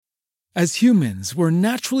As humans, we're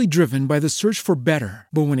naturally driven by the search for better.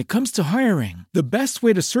 But when it comes to hiring, the best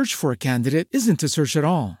way to search for a candidate isn't to search at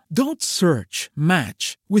all. Don't search,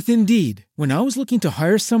 match with Indeed. When I was looking to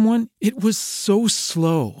hire someone, it was so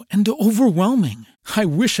slow and overwhelming. I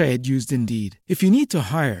wish I had used Indeed. If you need to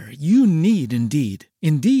hire, you need Indeed.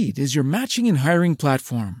 Indeed is your matching and hiring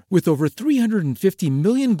platform with over 350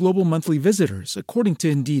 million global monthly visitors, according to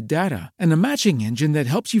Indeed data, and a matching engine that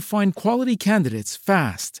helps you find quality candidates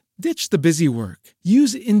fast. Ditch the busy work.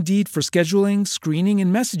 Use Indeed for scheduling, screening,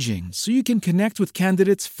 and messaging so you can connect with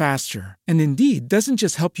candidates faster. And Indeed doesn't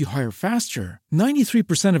just help you hire faster.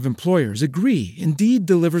 93% of employers agree Indeed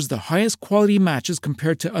delivers the highest quality matches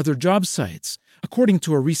compared to other job sites, according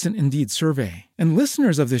to a recent Indeed survey. And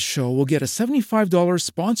listeners of this show will get a $75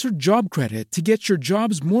 sponsored job credit to get your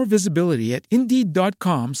jobs more visibility at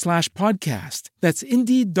Indeed.com/podcast. That's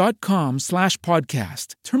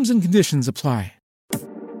Indeed.com/podcast. Terms and conditions apply.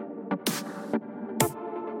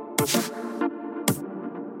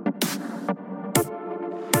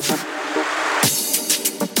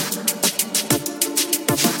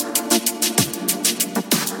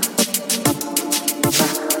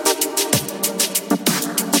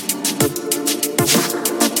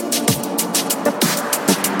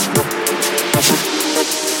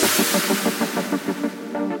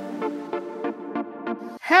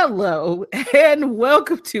 Hello, and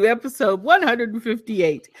welcome to episode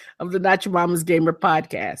 158 of the Not Your Mama's Gamer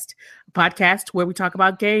podcast, a podcast where we talk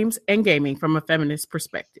about games and gaming from a feminist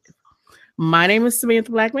perspective. My name is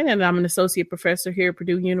Samantha Blackman, and I'm an associate professor here at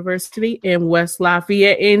Purdue University in West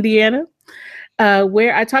Lafayette, Indiana,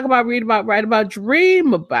 where I talk about, read about, write about,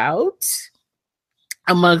 dream about,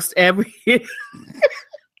 amongst other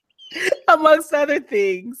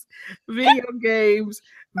things, video games.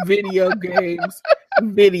 And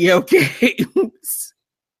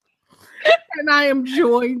I am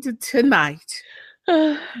joined tonight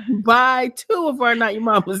by two of our Not Your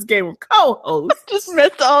Mama's Gamer co-hosts. Just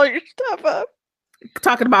messed all your stuff up.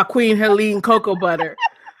 Talking about Queen Helene Cocoa Butter.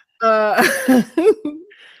 Oh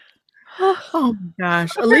my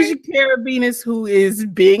gosh. Alicia Carabinas, who is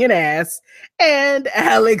being an ass, and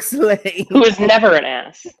Alex Lane, who is never an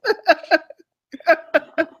ass.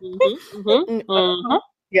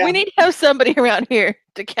 Yeah. We need to have somebody around here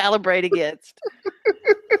to calibrate against.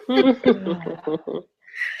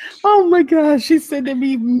 Oh my gosh, she's sending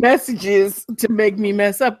me messages to make me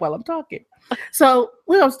mess up while I'm talking. So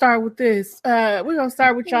we're gonna start with this. We're gonna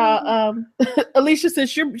start with y'all. Alicia,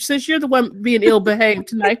 since you're the one being ill behaved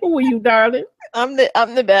tonight, who are you, darling? I'm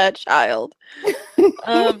the bad child.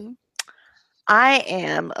 I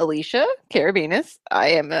am Alicia Carabinas. I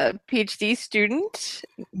am a PhD student,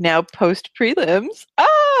 now post prelims,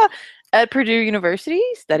 at Purdue University,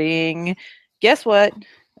 studying, guess what?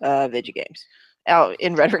 Video games. Out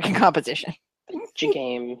in rhetoric and composition. Video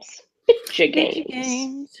games.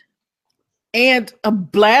 And a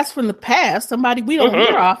blast from the past, somebody we don't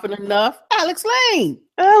hear often enough, Alex Lane.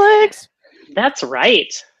 Alex. That's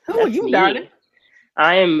right. Who are you, darling?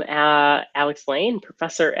 I'm Alex Lane,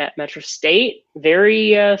 professor at Metro State.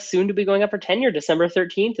 Very soon to be going up for tenure. December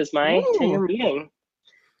 13th is my tenure meeting.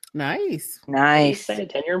 Nice. Tenure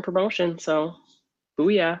and promotion. So,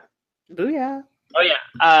 booyah. Oh, yeah.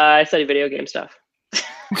 I study video game stuff.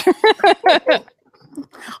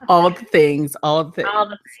 All the things. All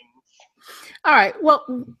right. Well,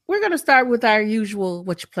 we're going to start with our usual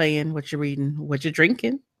what you're playing, what you're reading, what you're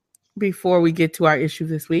drinking before we get to our issue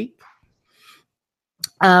this week.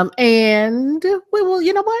 And we will,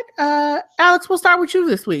 you know what? Alex, we'll start with you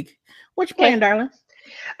this week. What you playing, darling?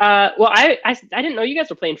 Well, I didn't know you guys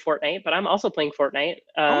were playing Fortnite, but I'm also playing Fortnite.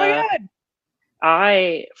 Oh my God.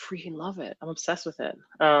 I freaking love it. I'm obsessed with it.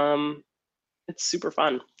 It's super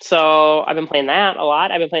fun. So I've been playing that a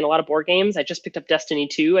lot. I've been playing a lot of board games. I just picked up Destiny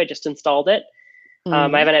 2. I just installed it. I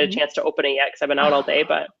haven't had a chance to open it yet because I've been out all day,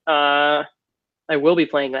 but I will be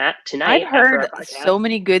playing that tonight. I've heard so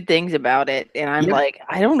many good things about it, and I'm like,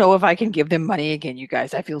 I don't know if I can give them money again, you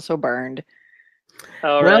guys. I feel so burned.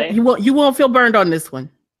 Oh, really? Well, you won't feel burned on this one.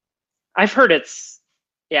 I've heard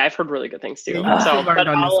I've heard really good things too.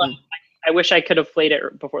 I wish I could have played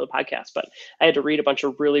it before the podcast, but I had to read a bunch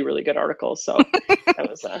of really, really good articles, so I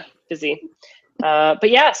was busy. But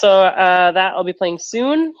yeah, so that I'll be playing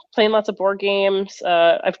soon. Playing lots of board games.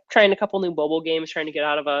 I've tried a couple new mobile games, trying to get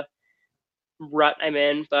out of a rut I'm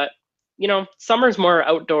in. But you know, summer's more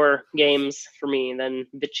outdoor games for me than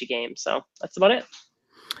bitchy games. So that's about it.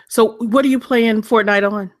 So what are you playing Fortnite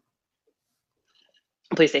on?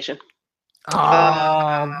 PlayStation.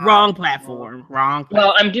 Wrong platform.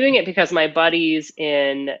 Well, I'm doing it because my buddies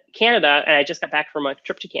in Canada, and I just got back from a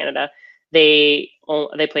trip to Canada, they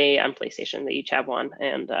they play on PlayStation. They each have one,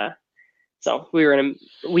 and so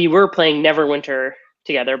we were playing Neverwinter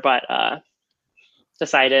together, but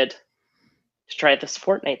decided to try this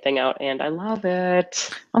Fortnite thing out, and I love it.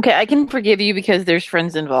 Okay, I can forgive you because there's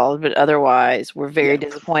friends involved, but otherwise, we're very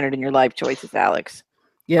disappointed in your life choices, Alex.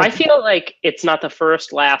 Yeah. I feel like it's not the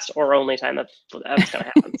first, last, or only time that's going to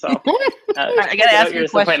happen. So I gotta ask you a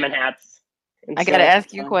question. Hats. I gotta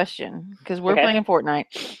ask you a question because we're playing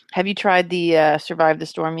Fortnite. Have you tried the Survive the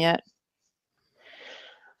Storm yet?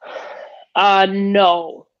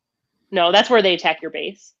 No, that's where they attack your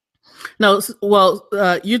base. No, well,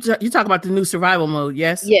 you talk about the new survival mode,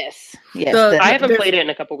 yes? Yes. I haven't played it in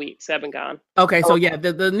a couple weeks. I haven't gone. Okay, so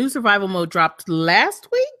the new survival mode dropped last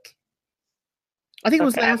week. I think it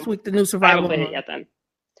was last week. The new survival mode. I haven't played it yet then.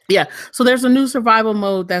 Yeah, so there's a new survival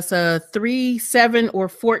mode that's a 3, 7, or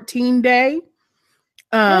 14 day.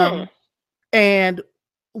 And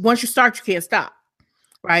once you start, you can't stop,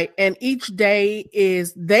 right? And each day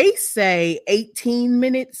is, they say, 18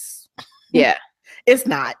 minutes. Yeah. It's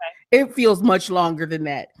not. It feels much longer than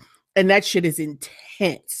that. And that shit is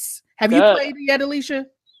intense. Have you played it yet, Alicia?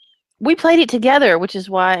 We played it together, which is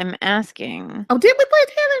why I'm asking. Oh, did we play it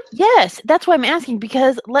together? Yes, that's why I'm asking,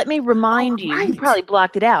 because let me remind you, you probably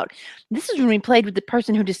blocked it out. This is when we played with the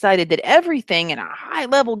person who decided that everything in a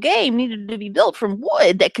high-level game needed to be built from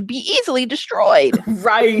wood that could be easily destroyed.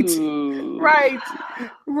 Right. The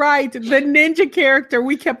ninja character,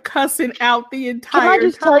 we kept cussing out the entire time. Can I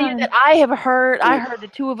just tell you that I heard the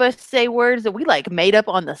two of us say words that we made up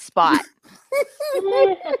on the spot.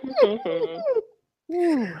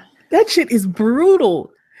 That shit is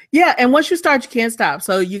brutal. Yeah, and once you start, you can't stop.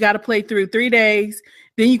 So you got to play through 3 days.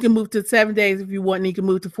 Then you can move to 7 days if you want, and you can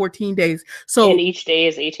move to 14 days. So and each day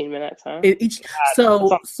is 18 minutes, huh?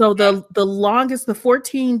 So the longest, the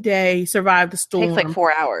 14-day Survive the Storm takes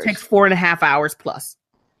 4 hours. Takes 4.5 hours plus.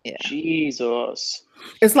 Yeah. Jesus.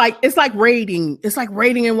 It's like raiding. It's like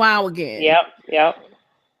raiding in WoW again. Yep.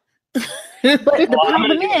 But the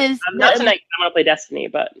problem is, not tonight. I'm gonna play Destiny,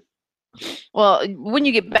 but. Well, when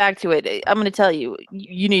you get back to it, I'm going to tell you,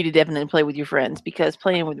 you need to definitely play with your friends, because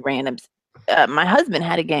playing with randoms, my husband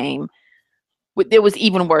had a game that was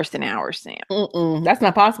even worse than ours, Sam. That's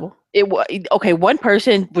not possible. It was okay. One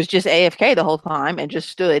person was just AFK the whole time and just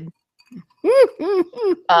stood.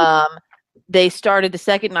 They started the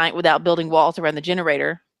second night without building walls around the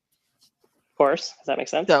generator. Of course, does that make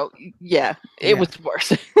sense? So yeah, it was worse.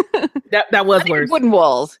 that was worse. Wooden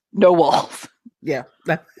walls, no walls. Yeah,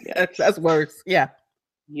 that's worse. Yeah.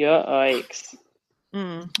 Yikes.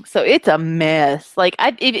 So it's a mess. Like,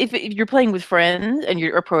 if you're playing with friends and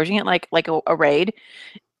you're approaching it like a raid,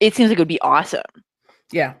 it seems like it would be awesome.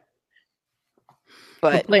 Yeah.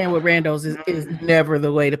 But playing with randos is never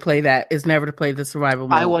the way to play that. It's never to play the survival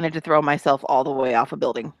mode. I wanted to throw myself all the way off a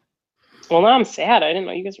building. Well, now I'm sad. I didn't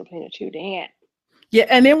know you guys were playing it too. Dang it. Yeah,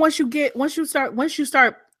 and then once you start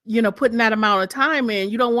putting that amount of time in,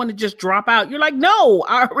 you don't want to just drop out. You're like, no,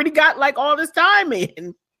 I already got all this time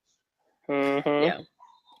in. Mm-hmm.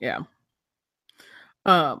 Yeah.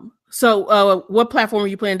 So what platform are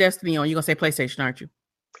you playing Destiny on? You're gonna say PlayStation, aren't you?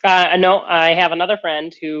 No, I have another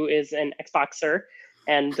friend who is an Xboxer,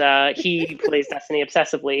 and he plays Destiny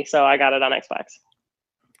obsessively, so I got it on Xbox.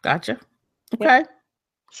 Gotcha. Okay. Yep.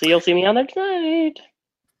 So you'll see me on there tonight.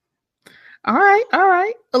 All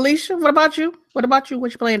right. Alicia, what about you? What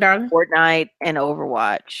you playing, darling? Fortnite and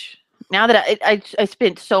Overwatch. Now that I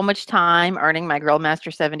spent so much time earning my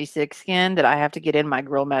Grillmaster 76 skin that I have to get in my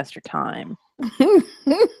Grillmaster time. I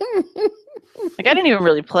didn't even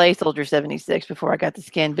really play Soldier 76 before I got the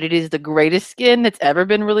skin, but it is the greatest skin that's ever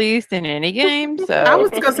been released in any game. So I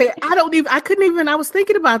was gonna say I was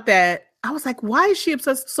thinking about that. I was like, why is she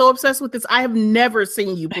so obsessed with this? I have never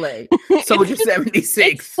seen you play Soldier 76.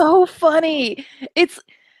 It's so funny.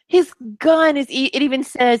 His gun is. It even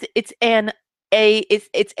says it's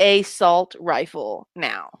it's a assault rifle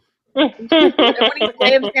now. And when he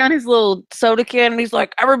slams down his little soda can, and he's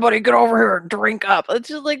like, "Everybody, get over here and drink up." It's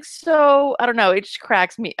just so I don't know. It just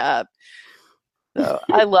cracks me up. So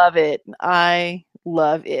I love it. I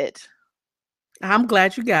love it. I'm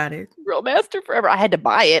glad you got it. Grillmaster forever. I had to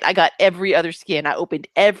buy it. I got every other skin. I opened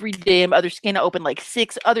every damn other skin. I opened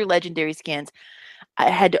 6 other legendary skins. I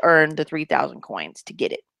had to earn the 3,000 coins to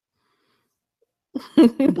get it.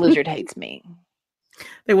 Blizzard hates me.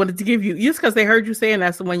 They wanted to give you just because they heard you saying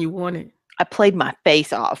that's the one you wanted. I played my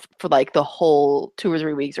face off for the whole 2 or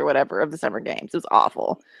 3 weeks or whatever of the summer games. It was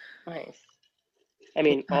awful. Nice. I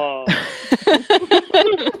mean, oh.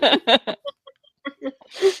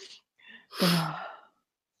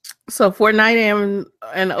 So Fortnite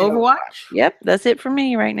and Overwatch. Yep, that's it for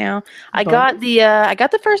me right now. I got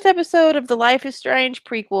the first episode of the Life is Strange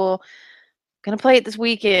prequel. Gonna play it this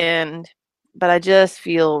weekend, but I just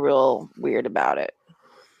feel real weird about it.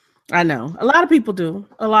 I know a lot of people do.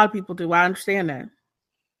 I understand that.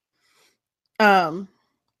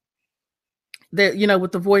 That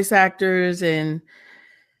with the voice actors and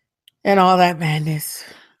all that madness.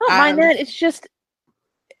 I don't mind that. It's just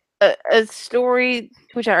a story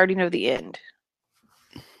which I already know the end.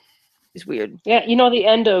 It's weird. Yeah, the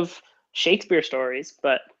end of Shakespeare stories,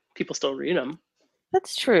 but people still read them.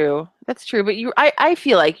 That's true. But I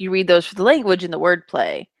feel like you read those for the language and the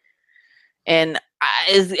wordplay. And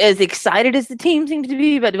as excited as the team seems to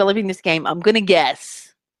be about developing this game, I'm gonna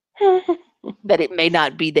guess that it may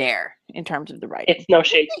not be there in terms of the writing. It's no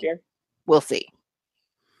Shakespeare. We'll see.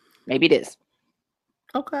 Maybe it is.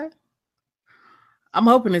 Okay. I'm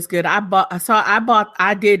hoping it's good. I bought the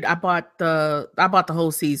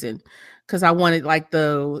whole season because I wanted like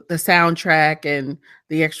the soundtrack and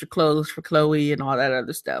the extra clothes for Chloe and all that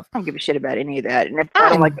other stuff. I don't give a shit about any of that. And if I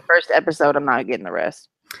don't like the first episode, I'm not getting the rest.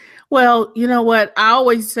 Well, you know what? I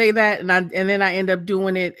always say that, and then I end up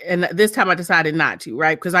doing it. And this time I decided not to,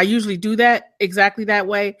 right? Because I usually do that exactly that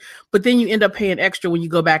way. But then you end up paying extra when you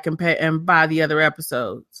go back and buy the other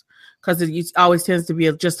episodes. Because it always tends to be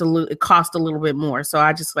it costs a little bit more. So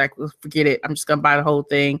I just forget it. I'm just going to buy the whole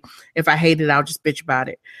thing. If I hate it, I'll just bitch about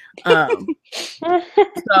it. So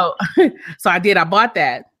I did. I bought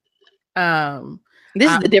that. This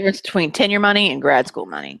is the difference between tenure money and grad school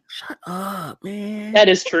money. Shut up, man. That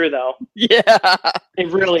is true, though. Yeah. It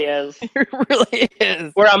really is. It really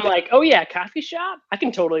is. Where I'm like, oh, yeah, coffee shop? I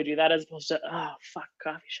can totally do that as opposed to, oh, fuck,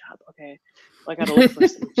 coffee shop. Okay. I got to look for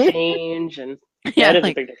some change and... Yeah, that is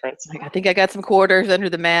a big difference. I think I got some quarters under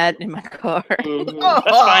the mat in my car. Mm-hmm. That's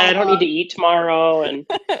fine. I don't need to eat tomorrow, and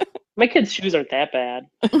my kids' shoes aren't that bad.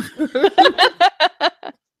 You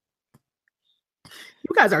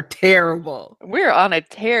guys are terrible. We're on a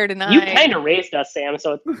tear tonight. You kind of raised us, Sam,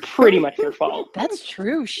 so it's pretty much your fault. That's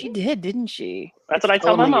true. She did, didn't she? That's what I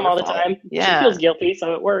tell my mom all the time. Yeah. She feels guilty,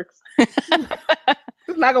 so it works. It's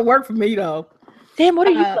not gonna work for me though. Sam, what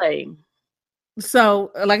are you playing?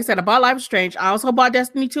 So, like I said, I bought Life is Strange. I also bought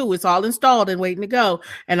Destiny 2. It's all installed and waiting to go.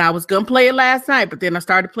 And I was going to play it last night, but then I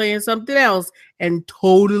started playing something else and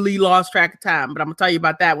totally lost track of time. But I'm going to tell you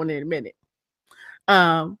about that one in a minute.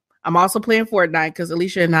 I'm also playing Fortnite because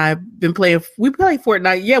Alicia and I have been playing. We played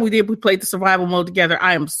Fortnite. Yeah, we did. We played the survival mode together.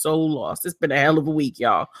 I am so lost. It's been a hell of a week,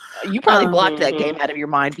 y'all. You probably blocked that game out of your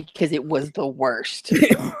mind because it was the worst.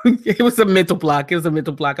 It was a mental block.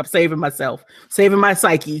 I'm saving myself, saving my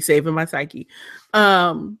psyche.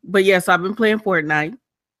 But yes, I've been playing Fortnite.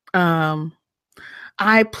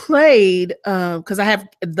 I played because I have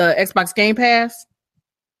the Xbox Game Pass.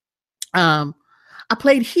 I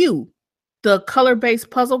played Hue, the color-based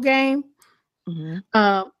puzzle game.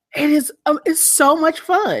 Mm-hmm. It's so much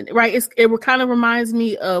fun, right? It kind of reminds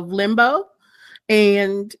me of Limbo,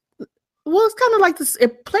 and it's kind of like this.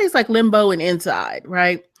 It plays like Limbo and Inside,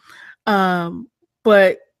 right?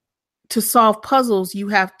 But to solve puzzles, you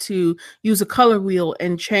have to use a color wheel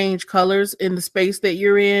and change colors in the space that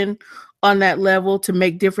you're in on that level to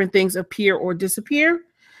make different things appear or disappear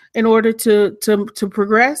in order to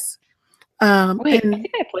progress. Wait, I think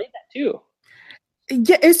I played that too.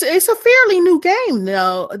 Yeah, it's a fairly new game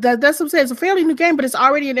though. That's what I'm saying. It's a fairly new game, but it's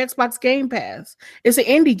already an Xbox Game Pass. It's an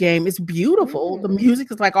indie game. It's beautiful. The music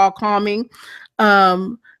is like all calming.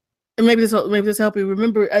 And maybe this help you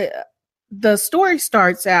remember. The story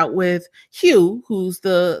starts out with Hugh, who's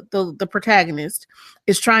the protagonist,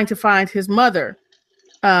 is trying to find his mother.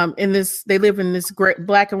 They live in this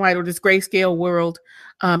black and white or this grayscale world,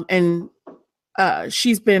 and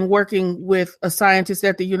she's been working with a scientist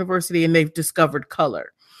at the university, and they've discovered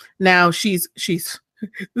color. Now she's this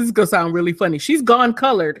is gonna sound really funny. She's gone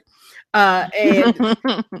colored, and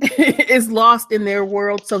is lost in their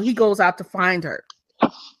world. So he goes out to find her.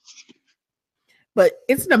 But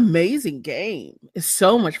it's an amazing game. It's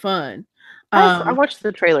so much fun. I watched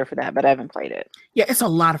the trailer for that, but I haven't played it. Yeah, it's a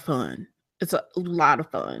lot of fun. So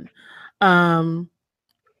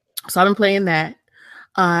I've been playing that.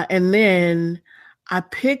 And then I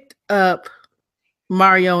picked up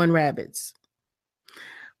Mario and Rabbids,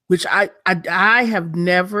 which I have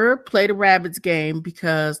never played a Rabbids game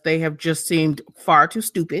because they have just seemed far too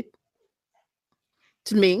stupid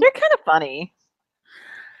to me. They're kind of funny.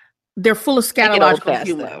 They're full of scatological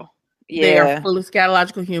humor. Though. Yeah. They are full of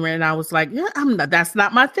scatological humor. And I was like, yeah, that's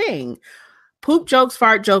not my thing. Poop jokes,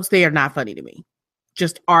 fart jokes, they are not funny to me.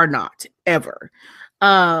 Just are not, ever.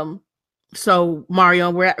 So Mario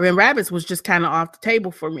and Rabbids was just kind of off the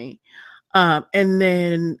table for me. And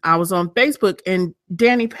then I was on Facebook, and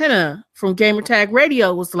Danny Penna from Gamertag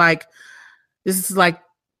Radio was like, "This is like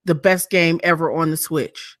the best game ever on the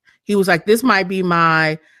Switch." He was like, "This might be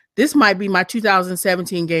my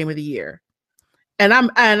 2017 game of the year." And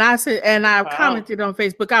I said, and I commented on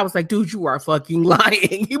Facebook, I was like, "Dude, you are fucking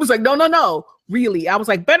lying." He was like, No, really. I was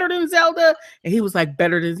like, "Better than Zelda?" And he was like,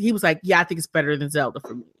 "Yeah, I think it's better than Zelda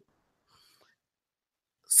for me."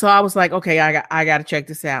 So I was like, okay, I got to check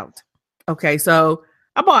this out. Okay, so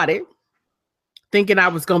I bought it thinking I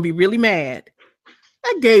was going to be really mad.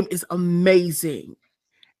 That game is amazing.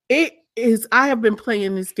 It is. I have been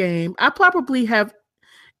playing this game. I probably have,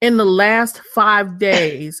 in the last 5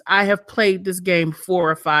 days, I have played this game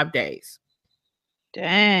 4 or 5 days.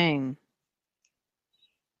 Dang.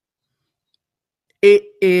 It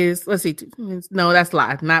is, let's see. No, that's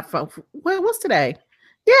live. Not what's today?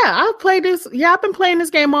 Yeah, I've played this. Yeah, I've been playing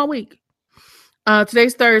this game all week.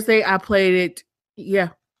 Today's Thursday. I played it. Yeah.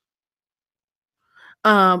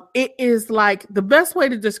 It is like, the best way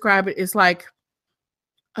to describe it is like,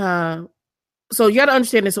 so you got to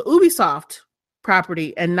understand it's an Ubisoft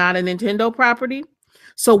property and not a Nintendo property.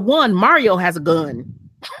 So one, Mario has a gun.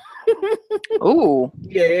 Ooh.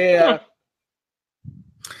 Yeah.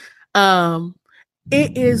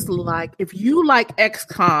 It is like, if you like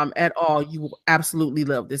XCOM at all, you will absolutely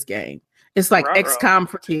love this game. It's like XCOM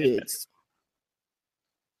for kids.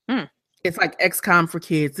 It's like XCOM for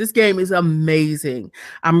kids. This game is amazing.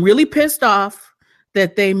 I'm really pissed off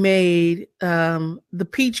that they made the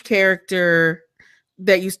Peach character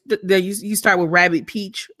that you start with Rabbit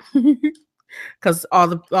Peach, because all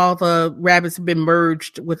the rabbits have been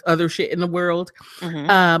merged with other shit in the world.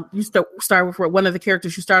 Mm-hmm. You start with one of the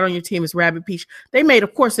characters you start on your team is Rabbit Peach. They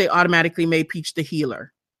automatically made Peach the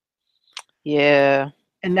healer. Yeah,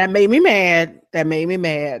 and that made me mad.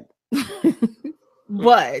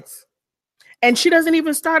 But and she doesn't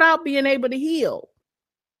even start out being able to heal.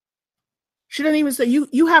 She doesn't even say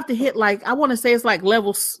you have to hit, like, I want to say it's like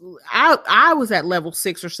level. I was at level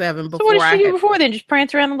 6 or 7 before. So what did she do before then? Just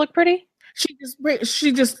prance around and look pretty? She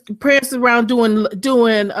just prances around doing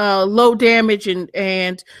low damage,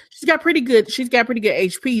 and she's got pretty good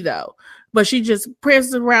HP though. But she just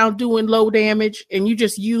prances around doing low damage, and you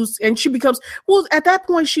just use, and she becomes, well, at that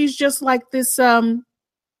point she's just like this.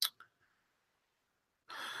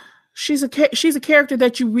 She's a character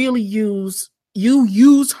that you really use. You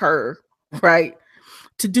use her, right,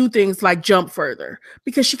 to do things like jump further,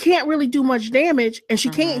 because she can't really do much damage and she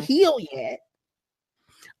can't heal yet.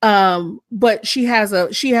 But she has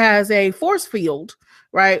a force field,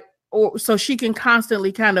 right? Or so she can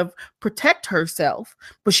constantly kind of protect herself,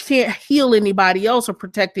 but she can't heal anybody else or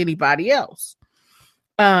protect anybody else.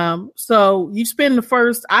 So I spent the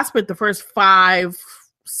first 5-6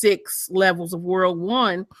 levels of World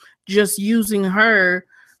 1 just using her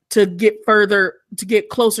to get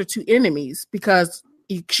closer to enemies, because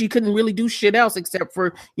she couldn't really do shit else except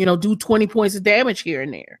for, do 20 points of damage here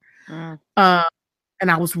and there. And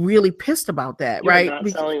I was really pissed about that. You're right? Not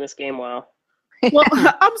selling this game well. Well,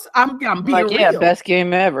 I'm being like, real. Yeah, best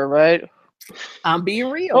game ever, right? I'm being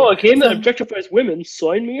real. Oh, a game that objectifies women,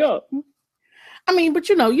 sign me up. I mean, but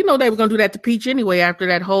they were gonna do that to Peach anyway after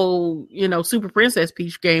that whole, Super Princess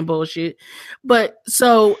Peach game bullshit. But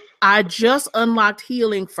so I just unlocked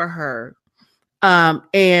healing for her,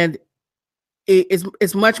 and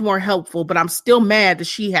it's much more helpful. But I'm still mad that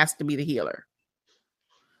she has to be the healer.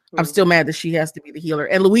 And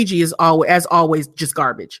Luigi is always just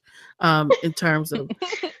garbage, in terms of.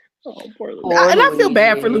 Oh, poor Luigi. And I feel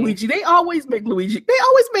bad for Luigi. They always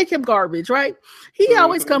make him garbage, right? He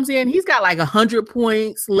always comes in. He's got like 100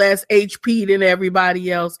 points less HP than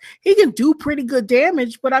everybody else. He can do pretty good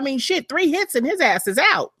damage, but I mean, shit, 3 hits and his ass is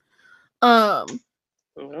out.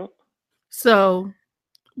 So.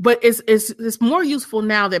 But it's more useful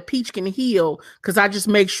now that Peach can heal, because I just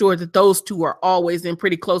make sure that those two are always in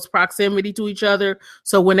pretty close proximity to each other.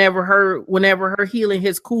 So whenever her healing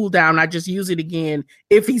hits cooldown, I just use it again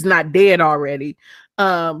if he's not dead already,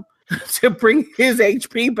 to bring his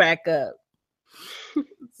HP back up.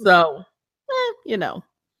 So,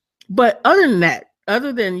 But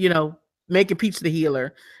other than making Peach the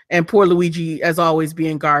healer and poor Luigi as always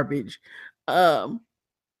being garbage,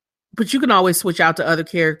 but you can always switch out to other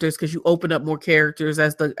characters, because you open up more characters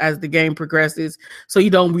as the game progresses. So you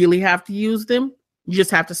don't really have to use them. You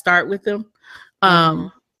just have to start with them.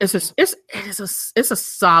 It's a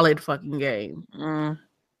solid fucking game.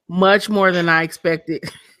 Much more than I expected.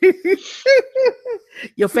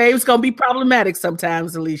 Your fave's gonna be problematic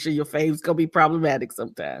sometimes, Alicia. Your fave's gonna be problematic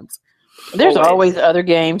sometimes. There's always other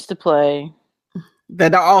games to play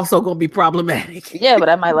that are also going to be problematic. Yeah, but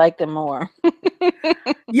I might like them more.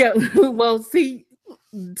 Yeah, well, see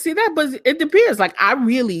that, but it depends. Like, I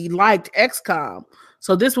really liked XCOM,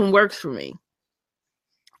 so this one works for me.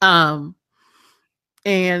 And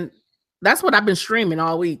that's what I've been streaming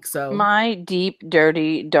all week. So my deep,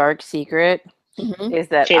 dirty, dark secret is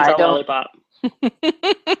that Chainsaw Lollipop.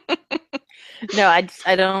 No,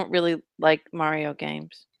 I don't really like Mario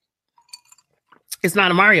games. It's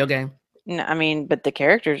not a Mario game. No, I mean, but the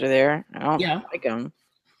characters are there. I don't like them.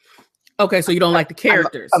 Okay, so you don't like the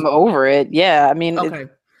characters. I'm over it. Yeah, I mean, okay.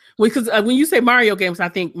 Because when you say Mario games, I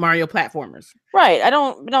think Mario platformers. Right.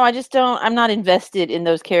 I just don't. I'm not invested in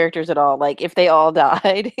those characters at all. Like, if they all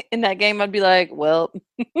died in that game, I'd be like, well.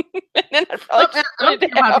 And then I'd probably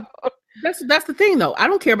that's the thing, though. I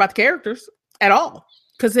don't care about the characters at all.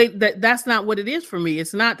 Because that's not what it is for me.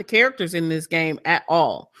 It's not the characters in this game at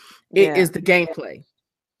all. It is the gameplay.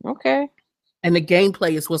 Okay. And the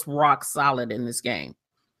gameplay is what's rock solid in this game.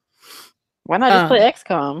 Why not just play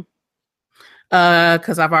XCOM?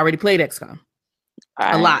 Because I've already played XCOM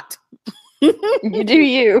a lot. You do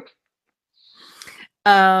you.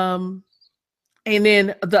 And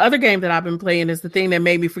then the other game that I've been playing is the thing that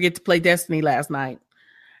made me forget to play Destiny last night,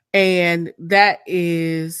 and that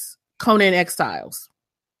is Conan Exiles.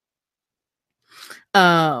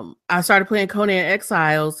 I started playing Conan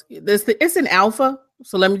Exiles. It's an alpha,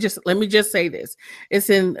 so let me just say this: it's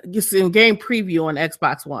in game preview on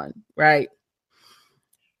Xbox One, right?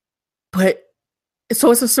 But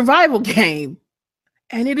so it's a survival game,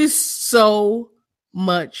 and it is so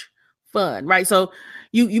much fun, right? So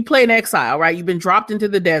you play an exile, right? You've been dropped into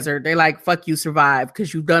the desert. They're like, "Fuck you, survive,"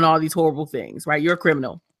 because you've done all these horrible things, right? You're a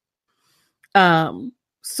criminal.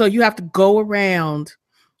 So you have to go around.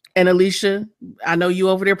 And Alicia, I know you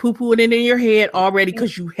over there poo-pooing it in your head already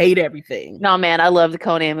because you hate everything. No, man, I love the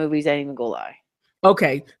Conan movies. I ain't even gonna lie.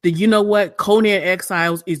 Okay, then you know what? Conan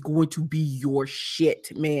Exiles is going to be your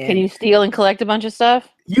shit, man. Can you steal and collect a bunch of stuff?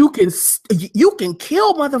 You can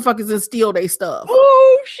kill motherfuckers and steal their stuff.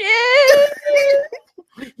 Oh shit!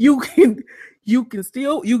 You can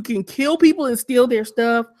kill people and steal their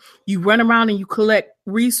stuff. You run around and you collect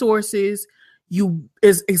resources.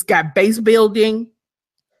 It's got base building.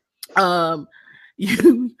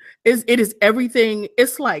 It is everything.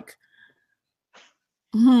 It's like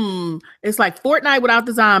Fortnite without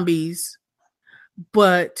the zombies,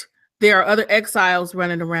 but there are other exiles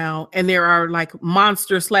running around, and there are like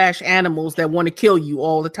monster / animals that want to kill you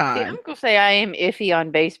all the time. See, I'm gonna say I am iffy on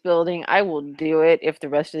base building. I will do it if the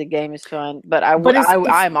rest of the game is fun, but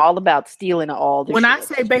I'm all about stealing all the when shit. I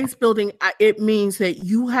say base building, it means that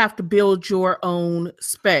you have to build your own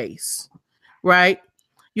space, right?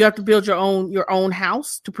 You have to build your own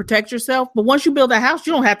house to protect yourself. But once you build a house,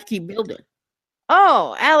 you don't have to keep building.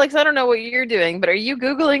 Oh, Alex, I don't know what you're doing, but are you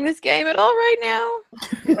Googling this game at all right now?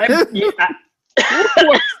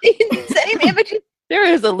 Same images. There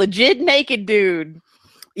is a legit naked dude.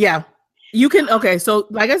 Yeah. You can, okay, so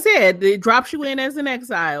like I said, it drops you in as an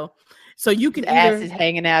exile. So you can ass is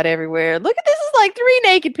hanging out everywhere. Look at this, is like 3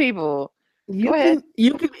 naked people. You can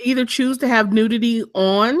either choose to have nudity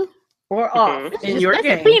on or off in your game.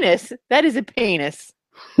 That's a penis. That is a penis.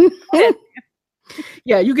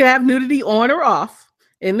 Yeah, you can have nudity on or off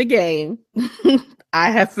in the game.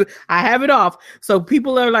 I have it off. So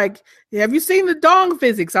people are like, "Have you seen the dong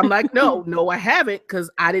physics?" I'm like, "No, I haven't,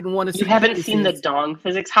 because I didn't want to see." You haven't seen the dong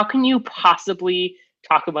physics? How can you possibly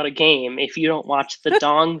talk about a game if you don't watch the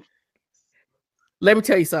dong? Let me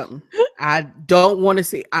tell you something. I don't want to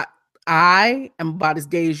see. I am about as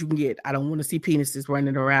gay as you can get. I don't want to see penises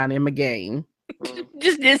running around in my game.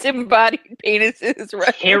 Just disembodied penises.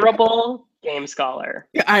 Right? Terrible game scholar.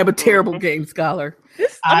 Yeah, I am a terrible game scholar.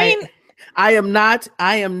 I am not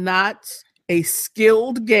a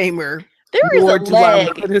skilled gamer. There is a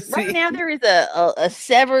leg. Right now there is a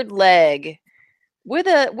severed leg with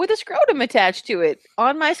a scrotum attached to it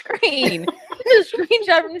on my screen. It's a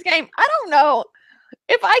screenshot from this game. I don't know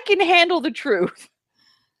if I can handle the truth.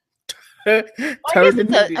 I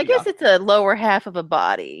guess it's a lower half of a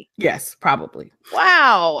body. Yes, probably.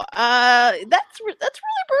 Wow, that's really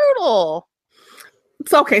brutal.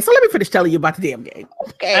 It's okay. So let me finish telling you about the damn game.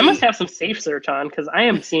 Okay. I must have some safe search on because I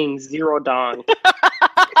am seeing 0 dong.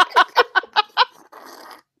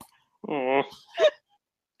 I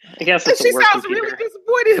guess it's she sounds really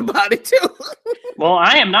disappointed about it too. Well,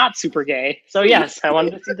 I am not super gay, so yes, I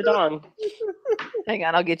wanted to see the dong. Hang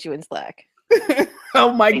on, I'll get you in Slack.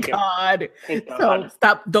 Oh my God! So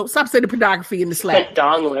don't stop sending pornography in the Slack.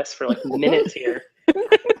 Dong list for like minutes here.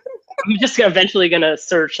 I'm just eventually gonna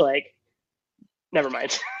search like. Never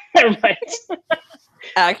mind. Never mind.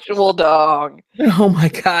 Actual dong. Oh my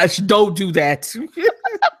gosh! Don't do that. It'll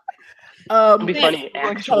be funny.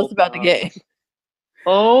 Tell us about the game.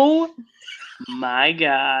 Oh my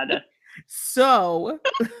god! So,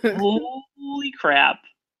 holy crap!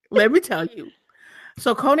 Let me tell you.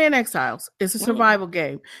 So, Conan Exiles is a survival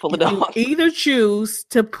game. Full You of can dogs. either choose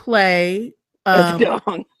to play As a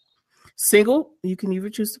dong. single. You can either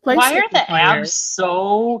choose to play. Why are single the player. abs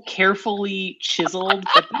so carefully chiseled?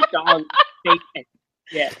 But the dog fake it.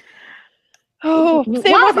 Yeah. Oh, Why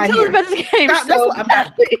Sam am wants I to tell us here? about this game. That's so what I'm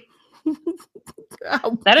not.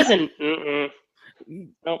 That isn't.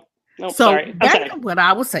 Nope. So Sorry. back to what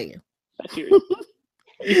I was saying. You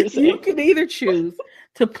You can either choose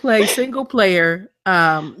to play single player.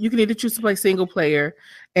 You can either choose to play single player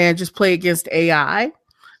and just play against AI,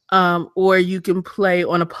 or you can play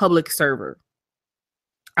on a public server.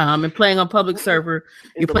 And playing on public server,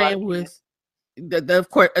 you're playing with the of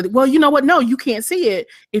course. Well, you know what? No, you can't see it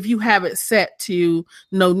if you have it set to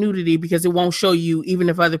no nudity because it won't show you even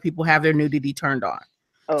if other people have their nudity turned on.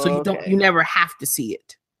 So you don't. You never have to see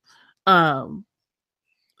it.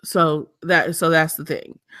 So that's the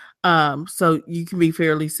thing. So you can be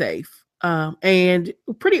fairly safe. And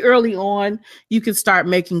pretty early on, you can start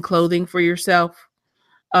making clothing for yourself.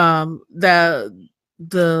 The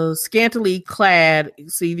scantily clad,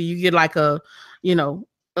 see, you get like a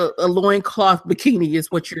loincloth bikini is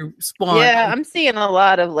what you're spawned. Yeah, I'm seeing a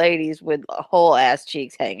lot of ladies with whole ass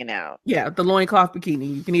cheeks hanging out. Yeah, the loincloth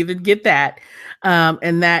bikini. You can either get that,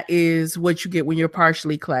 and that is what you get when you're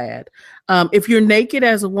partially clad. If you're naked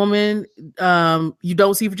as a woman, you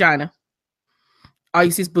don't see vagina. All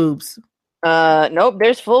you see is boobs. Nope,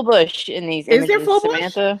 there's full bush in these images. Is there full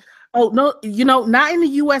bush? Samantha? Oh no, not in the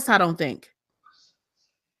US, I don't think.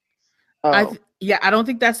 Oh. I don't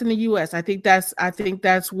think that's in the US. I think that's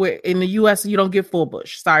where in the US you don't get full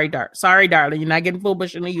bush. Sorry, darling, you're not getting full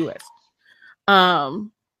bush in the US. Well,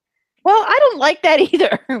 I don't like that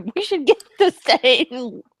either. We should get the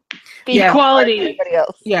same equality. Everybody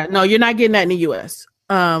else. Yeah, no, you're not getting that in the US.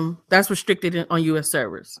 That's restricted on US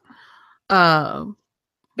servers.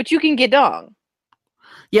 But you can get dong.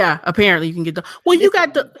 Yeah, apparently you can get dong. Well, you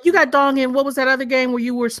got dong in what was that other game where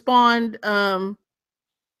you were spawned?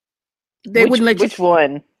 They wouldn't let you. Which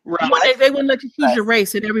one? They wouldn't let you choose your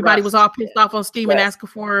race, and everybody was all pissed off on Steam and asking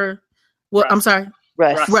for. Well, I'm sorry,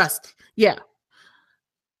 Rust. Yeah,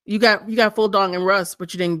 you got full dong in Rust,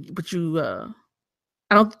 but you didn't. But you, I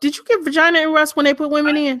don't. Did you get vagina in Rust when they put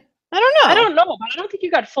women in? I don't know. I don't know, but I don't think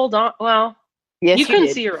you got full dong. Well, yes, you couldn't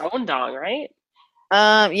see your own dong, right?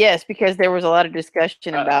 Yes, because there was a lot of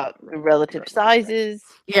discussion about the relative sizes.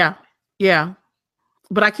 Yeah,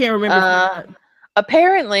 but I can't remember.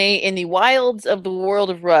 Apparently, in the wilds of the world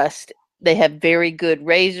of Rust, they have very good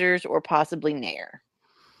razors or possibly nair.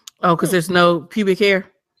 Oh, because there's no pubic hair?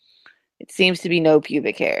 It seems to be no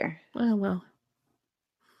pubic hair. Oh, well.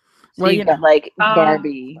 So you got like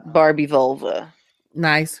Barbie vulva.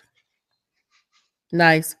 Nice.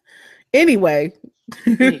 Anyway.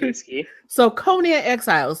 So Conan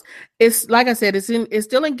Exiles, it's like I said, it's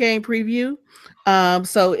still in game preview.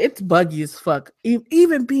 So it's buggy as fuck.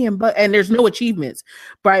 Even being and there's no achievements,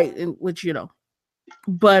 right? Which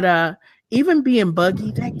but even being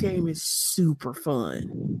buggy, that game is super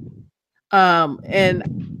fun.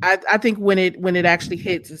 And I think when it actually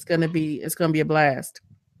hits, it's gonna be a blast.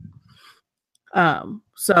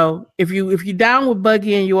 So if you're down with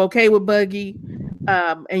buggy and you're okay with buggy,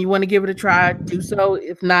 and you want to give it a try, do so.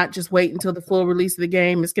 If not, just wait until the full release of the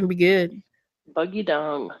game. It's gonna be good. Buggy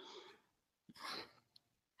dong.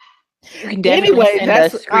 Anyway,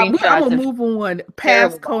 I'm gonna move on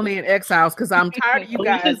past Conan Exiles because I'm tired of you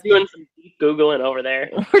guys just doing some deep Googling over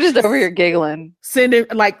there. We're just over here giggling, sending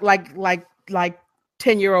like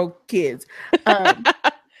 10-year-old kids. And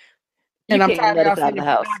I'm tired of sending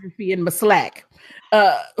pornography in my Slack.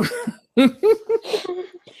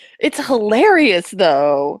 It's hilarious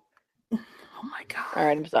though. Oh my god! All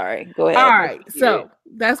right, I'm sorry. Go ahead. All right, so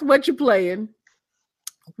that's what you're playing.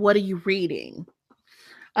 What are you reading?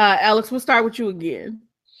 Alex, we'll start with you again.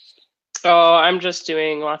 Oh, I'm just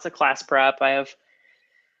doing lots of class prep. I have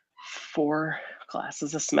 4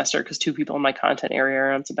 classes this semester because 2 people in my content area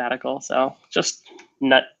are on sabbatical. So just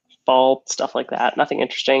nutball stuff like that. Nothing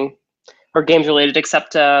interesting or games related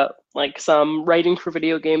except like some writing for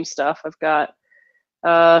video game stuff. I've got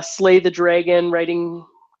Slay the Dragon, writing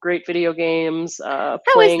great video games,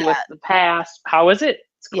 playing with the past. How is it?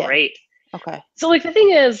 It's great. Okay. So like the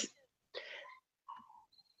thing is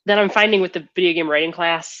that I'm finding with the video game writing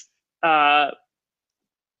class, I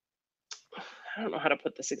don't know how to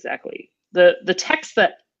put this exactly. The text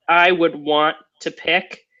that I would want to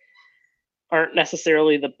pick aren't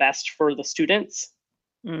necessarily the best for the students.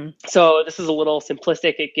 So this is a little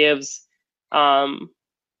simplistic. It gives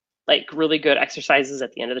like really good exercises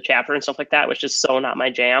at the end of the chapter and stuff like that, which is so not my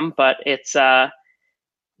jam, but it's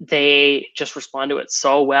they just respond to it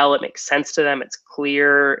so well. It makes sense to them. It's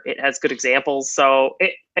clear. It has good examples. So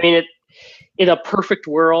in a perfect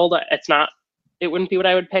world, it wouldn't be what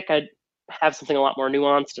I would pick. I'd have something a lot more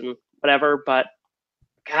nuanced and whatever, but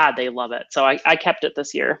God, they love it. So I kept it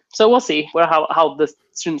this year. So we'll see how the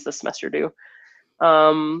students this semester do.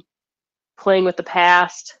 Playing with the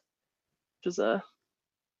Past, which is a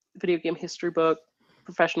video game history book,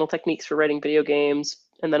 professional techniques for writing video games,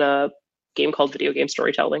 and then a game called Video Game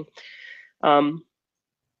Storytelling.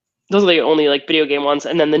 Those are the only like video game ones.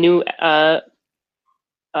 And then the new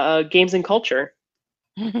Games and Culture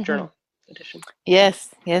journal edition.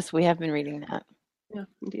 Yes, we have been reading that. Yeah,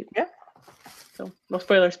 indeed. Yeah. So no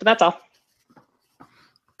spoilers, but that's all.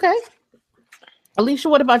 Okay. Alicia,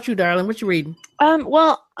 what about you, darling? What you reading?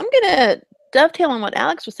 Well, I'm gonna dovetail on what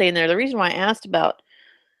Alex was saying there. The reason why I asked about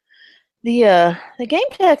the game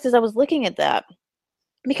text is I was looking at that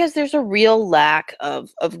because there's a real lack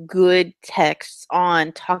of good texts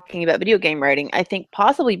on talking about video game writing. I think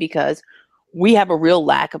possibly because we have a real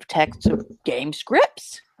lack of texts of game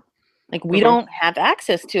scripts. Like we don't have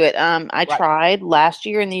access to it. I tried last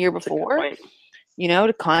year and the year before,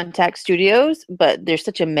 to contact studios, but there's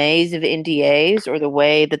such a maze of NDAs or the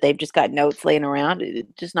way that they've just got notes laying around.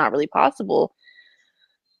 It's just not really possible.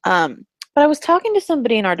 But I was talking to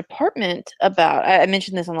somebody in our department about, I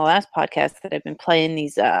mentioned this on the last podcast, that I've been playing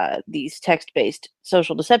these text-based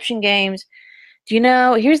social deception games. Do you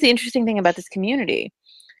know, here's the interesting thing about this community.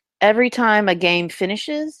 Every time a game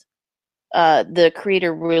finishes, the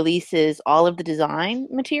creator releases all of the design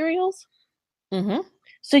materials. Mm-hmm.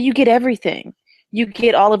 So you get everything. You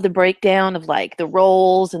get all of the breakdown of like the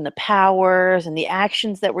roles and the powers and the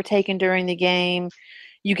actions that were taken during the game.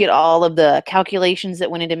 You get all of the calculations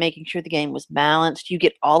that went into making sure the game was balanced. You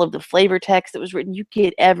get all of the flavor text that was written. You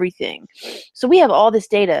get everything. So we have all this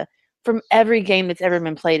data from every game that's ever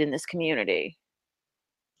been played in this community.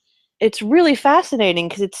 It's really fascinating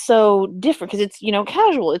because it's so different, because it's,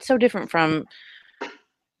 casual. It's so different from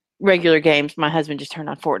regular games. My husband just turned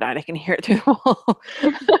on Fortnite. I can hear it through the wall.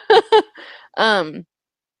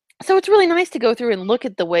 So it's really nice to go through and look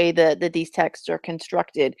at the way that these texts are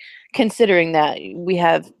constructed, considering that we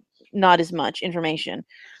have not as much information.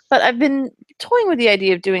 But I've been toying with the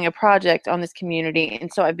idea of doing a project on this community,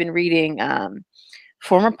 and so I've been reading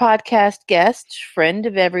former podcast guest, friend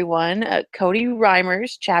of everyone, Cody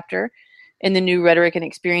Reimer's chapter in the new Rhetoric and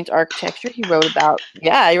Experience Architecture. He wrote about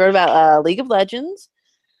League of Legends,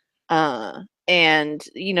 and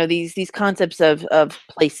these concepts of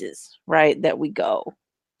places, right, that we go.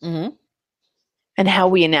 Mm-hmm. And how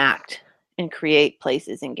we enact and create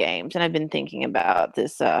places in games. And I've been thinking about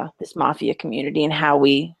this Mafia community and how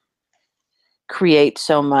we create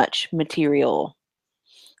so much material.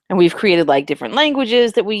 And we've created like different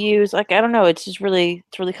languages that we use. Like, I don't know, it's really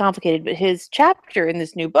complicated. But his chapter in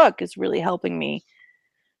this new book is really helping me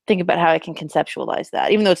think about how I can conceptualize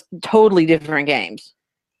that, even though it's totally different games.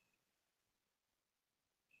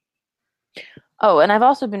 Oh, and I've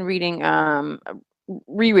also been reading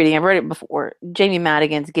rereading. I've read it before. Jamie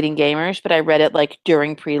Madigan's Getting Gamers, but I read it like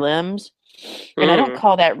during prelims. And I don't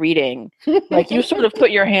call that reading. Like, you sort of put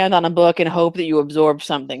your hand on a book and hope that you absorb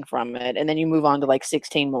something from it, and then you move on to like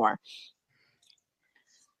 16 more.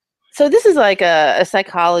 So this is like a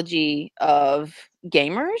psychology of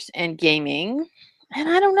gamers and gaming. And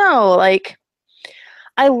I don't know, like,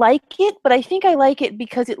 I like it, but I think I like it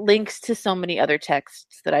because it links to so many other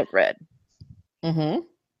texts that I've read. Mm-hmm.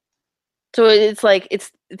 So it's like it's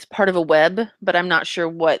part of a web, but I'm not sure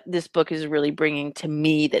what this book is really bringing to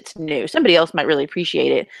me that's new. Somebody else might really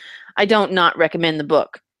appreciate it. I don't not recommend the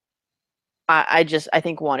book. I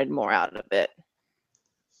think wanted more out of it.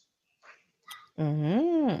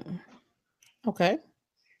 Mm-hmm. Okay.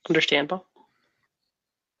 Understandable.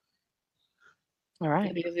 All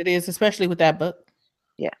right. It is, especially with that book.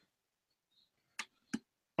 Yeah.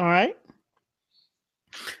 All right.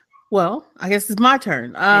 Well, I guess it's my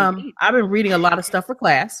turn. I've been reading a lot of stuff for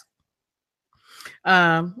class.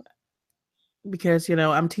 Because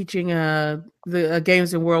I'm teaching the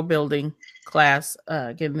games and world building class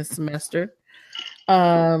again this semester. But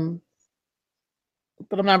I'm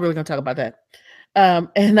not really going to talk about that.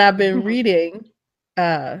 And I've been reading,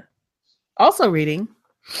 also reading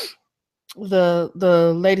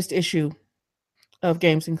the latest issue of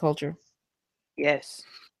Games and Culture. Yes.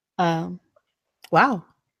 Wow.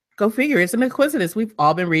 Go figure. It's an coincidence. We've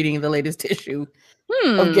all been reading the latest issue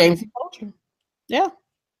of Games and Culture. Yeah.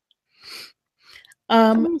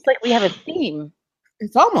 Almost like we have a theme.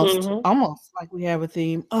 It's almost like we have a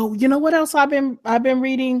theme. Oh, you know what else I've been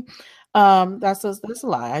reading? That's a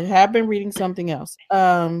lie. I have been reading something else.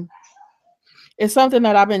 It's something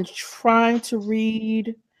that I've been trying to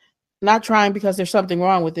read. Not trying because there's something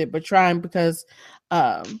wrong with it, but trying because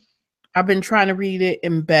I've been trying to read it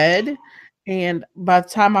in bed. And by the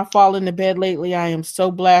time I fall into bed lately, I am so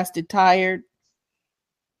blasted tired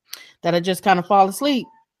that I just kind of fall asleep.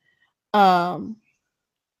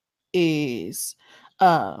 Is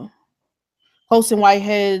Holston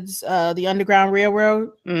Whitehead's The Underground Railroad.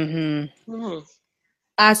 Mm-hmm.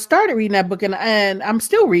 I started reading that book and I'm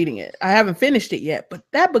still reading it. I haven't finished it yet, but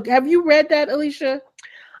that book, have you read that, Alicia?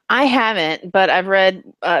 I haven't, but I've read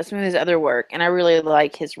some of his other work, and I really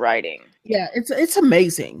like his writing. Yeah, it's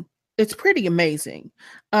amazing. It's pretty amazing.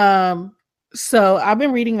 So I've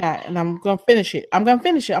been reading that, and I'm gonna finish it. I'm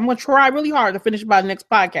gonna try really hard to finish it by the next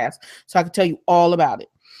podcast, so I can tell you all about it,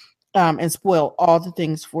 and spoil all the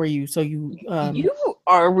things for you. So you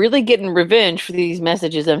are really getting revenge for these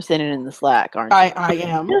messages I'm sending in the Slack, aren't you? I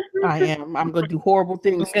am. I'm gonna do horrible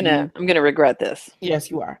things. I'm gonna regret this.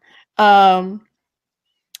 Yes, you are.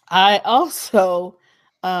 I also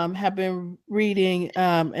have been reading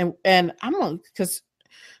and I'm on because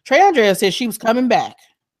Trey Andrea said she was coming back.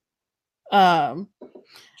 I've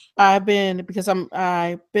been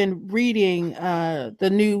reading the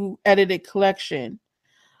new edited collection,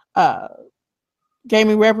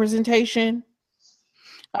 Gaming Representation.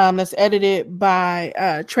 That's edited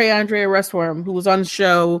by Trey Andrea Russworm, who was on the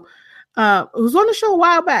show. Who was on the show a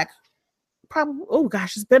while back. Probably, oh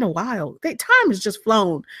gosh, it's been a while. Time has just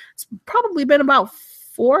flown. It's probably been about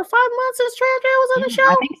 4 or 5 months since Trey Andrea was on the show.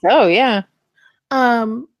 I think so, yeah.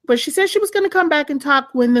 But she said she was going to come back and talk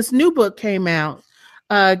when this new book came out,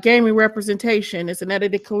 Gaming Representation. It's an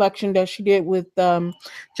edited collection that she did with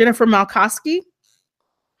Jennifer Malkowski.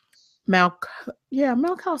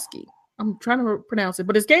 Malkowski. I'm trying to pronounce it,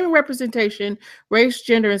 but it's Gaming Representation, Race,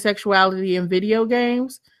 Gender, and Sexuality in Video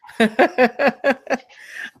Games.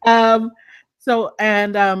 I'm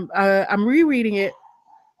rereading it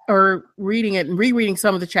and rereading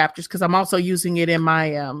some of the chapters because I'm also using it in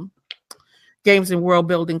my games and world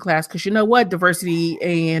building class. Because you know what? Diversity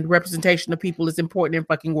and representation of people is important in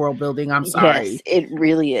fucking world building. I'm sorry. Yes, it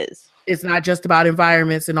really is. It's not just about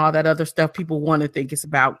environments and all that other stuff people want to think it's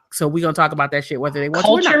about. So we're going to talk about that shit whether they want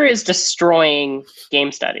to or not. Culture is destroying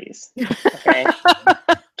game studies. Okay?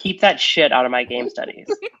 Keep that shit out of my game studies.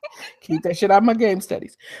 Keep that shit out of my game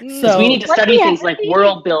studies. So we need to study things like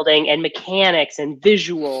world building and mechanics and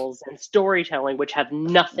visuals and storytelling, which have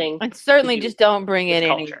nothing. And certainly just don't bring in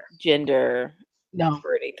any culture. gender,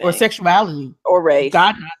 or anything, or sexuality, or race.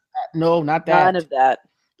 God, not that. No, not that. None of that.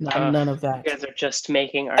 None of that. You guys are just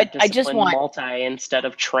making our discipline multi instead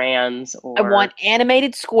of trans. I want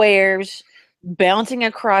animated squares bouncing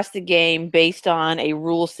across the game based on a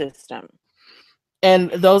rule system.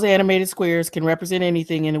 And those animated squares can represent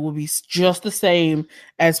anything, and it will be just the same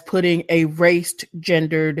as putting a raced,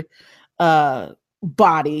 gendered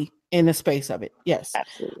body in the space of it. Yes,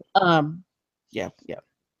 absolutely. Yeah,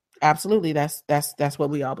 absolutely. That's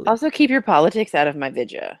what we all believe. Also, keep your politics out of my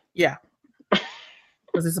vidya. Yeah,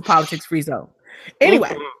 because it's a politics-free zone.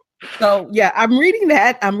 Anyway, so yeah, I'm reading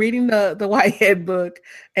that. I'm reading the Whitehead book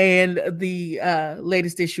and the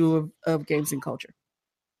latest issue of Games and Culture.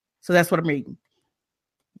 So that's what I'm reading.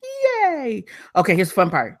 Yay! Okay, here's the fun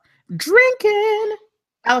part. Drinking.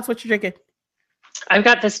 Alex, what you drinking? I've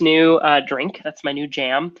got this new drink. That's my new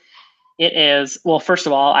jam. It is, well, first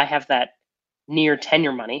of all, I have that near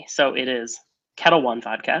tenure money. So it is Kettle One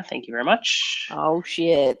vodka. Thank you very much. Oh,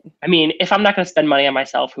 shit. I mean, if I'm not going to spend money on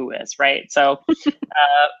myself, who is, right? So,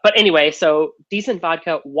 but anyway, so decent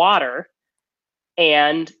vodka, water,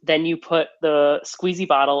 and then you put the squeezy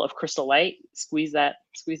bottle of Crystal Light. Squeeze that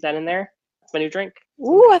in there. That's my new drink.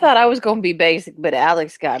 Ooh, I thought I was going to be basic, but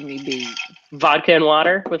Alex got me beat. Vodka and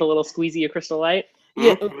water with a little squeezy of Crystal Light.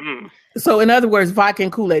 Yeah. So in other words, vodka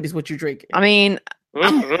and Kool-Aid is what you're drinking. I mean,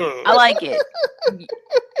 I like it.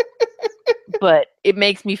 But it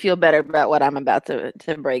makes me feel better about what I'm about to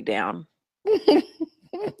break down.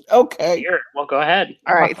 Okay. Sure. Well, go ahead.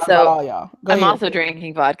 All right. So I'm also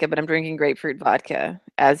drinking vodka, but I'm drinking grapefruit vodka,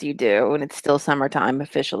 as you do, and it's still summertime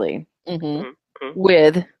officially.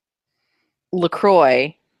 With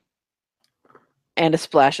LaCroix and a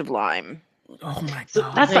splash of lime. Oh my God. So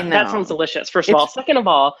that sounds delicious, first of all. Second of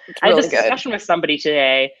all, I had this discussion with somebody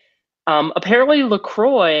today. Apparently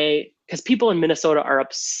LaCroix, because people in Minnesota are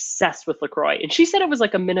obsessed with LaCroix. And she said it was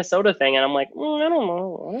like a Minnesota thing. And I'm like, I don't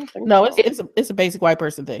know. I don't think no, it's a basic white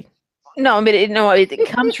person thing. No, but it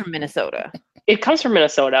comes from Minnesota. It comes from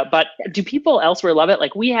Minnesota, but do people elsewhere love it?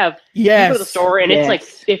 Like we have, Yes. you go to the store and it's like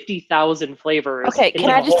 50,000 flavors. Okay, It's can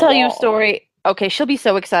like I a just whole tell you a wall. story? Okay, she'll be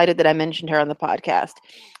so excited that I mentioned her on the podcast.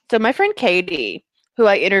 So my friend Katie, who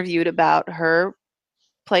I interviewed about her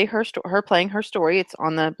playing her story, it's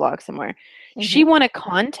on the blog somewhere. Mm-hmm. She won a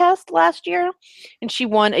contest last year, and she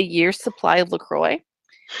won a year's supply of LaCroix.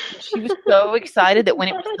 She was so excited that when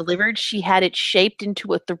it was delivered, she had it shaped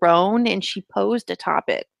into a throne, and she posed atop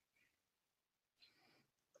it.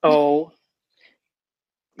 Oh,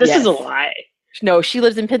 this is a Yes. lie. No, she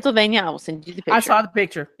lives in Pennsylvania. I will send you the picture. I saw the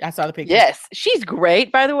picture. Yes, she's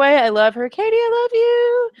great, by the way. I love her. Katie, I love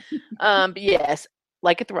you. But yes,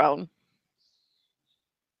 like a throne.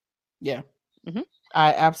 Yeah. Mhm.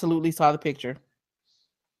 I absolutely saw the picture.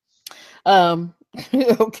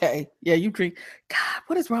 Okay. Yeah, you drink. God,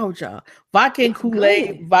 what is wrong with y'all? Vodka and It's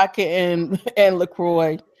Kool-Aid, good. vodka and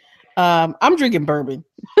LaCroix. I'm drinking bourbon.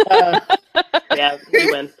 Yeah,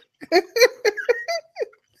 we win.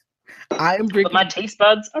 I am But drinking. my taste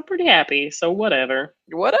buds are pretty happy, so whatever.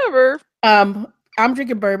 Whatever. I'm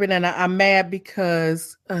drinking bourbon, and I'm mad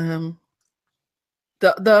because the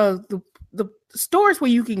stores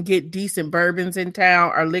where you can get decent bourbons in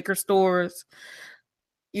town are liquor stores.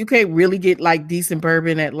 You can't really get like decent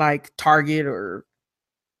bourbon at like Target or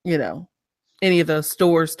any of the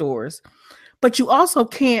stores. But you also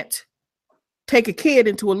can't take a kid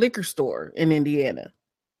into a liquor store in Indiana.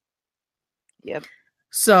 Yep.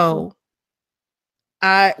 So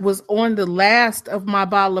I was on the last of my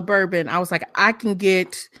bottle of bourbon. I was like, I can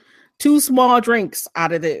get 2 small drinks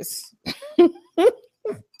out of this.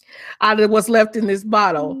 Out of what's left in this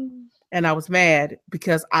bottle. And I was mad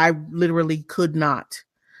because I literally could not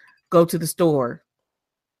go to the store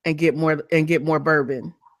and get more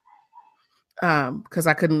bourbon. Because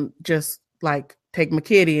I couldn't just like take my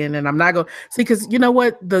kid in, and I'm not going to see, because you know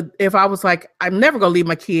what, if I was like, I'm never going to leave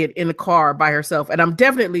my kid in the car by herself, and I'm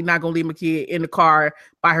definitely not going to leave my kid in the car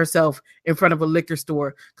by herself in front of a liquor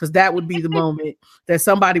store, because that would be the moment that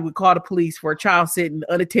somebody would call the police for a child sitting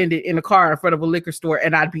unattended in a car in front of a liquor store,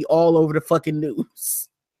 and I'd be all over the fucking news.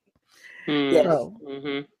 So,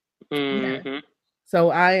 so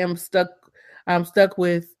I am stuck. I'm stuck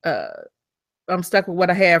with what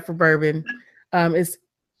I have for bourbon.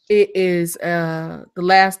 It is the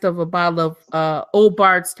last of a bottle of Old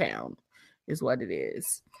Bardstown is what it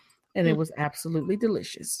is. And it was absolutely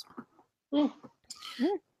delicious.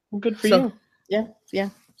 Good for you. Yeah.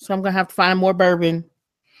 So I'm going to have to find more bourbon.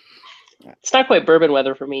 It's not quite bourbon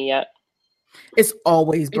weather for me yet. It's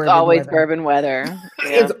always bourbon It's always weather. bourbon weather. Yeah.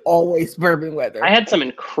 It's always bourbon weather. I had some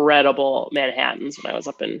incredible Manhattans when I was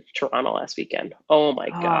up in Toronto last weekend. Oh my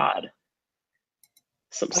God.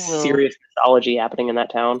 Some serious mythology happening in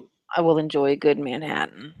that town. I will enjoy a good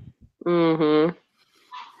Manhattan. Mm-hmm.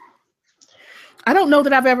 I don't know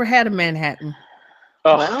that I've ever had a Manhattan.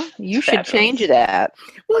 Oh, Well, you should change that.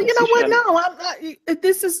 Well, Yes, you know you what?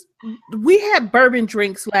 should. No, we had bourbon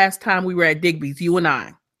drinks last time we were at Digby's, you and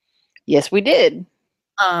I. Yes, we did.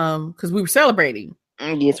 Because we were celebrating.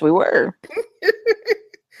 Yes, we were.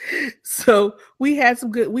 So we had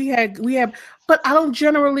some good, we have, but I don't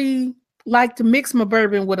generally like to mix my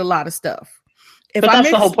bourbon with a lot of stuff. But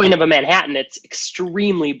that's the whole point of a Manhattan. It's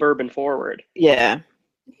extremely bourbon forward. Yeah.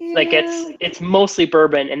 Like it's mostly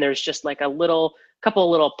bourbon, and there's just like couple of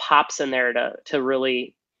little pops in there to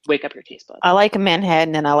really wake up your taste buds. I like a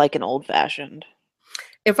Manhattan, and I like an old fashioned.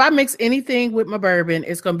 If I mix anything with my bourbon,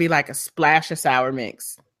 it's going to be like a splash of sour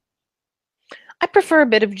mix. I prefer a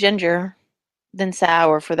bit of ginger than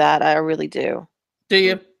sour for that. I really do. Do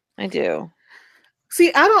you? I do.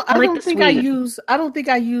 See, I don't think I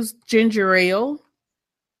use ginger ale,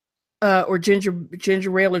 or ginger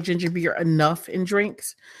ale or ginger beer enough in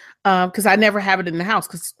drinks, because I never have it in the house,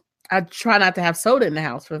 because I try not to have soda in the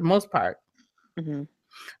house for the most part. Mm-hmm.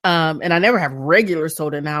 And I never have regular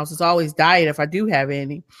soda in the house. It's always diet if I do have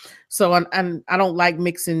any. So I don't like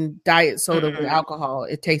mixing diet soda with alcohol.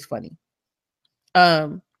 It tastes funny.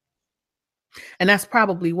 And that's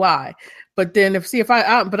probably why. But then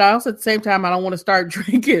but I also at the same time, I don't want to start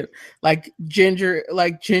drinking like ginger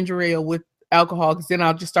ale with alcohol, because then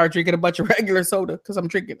I'll just start drinking a bunch of regular soda, because I'm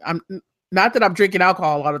not that I'm drinking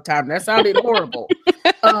alcohol all the time. That sounded horrible.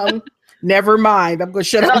 Never mind. I'm going to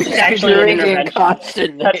shut up. That's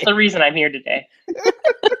the reason I'm here today.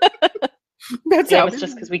 It's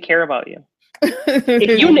just because we care about you.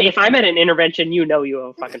 If I'm at an intervention, you have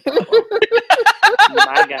a fucking problem.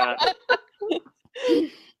 My God.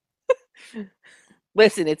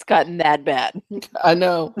 Listen, it's gotten that bad. I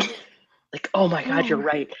know. Like, oh my God, you're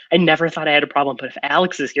right. I never thought I had a problem, but if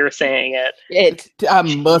Alex is here saying it, I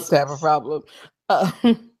must have a problem.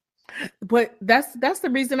 But that's the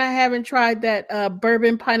reason I haven't tried that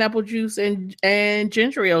bourbon pineapple juice and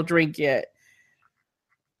ginger ale drink yet.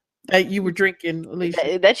 That you were drinking,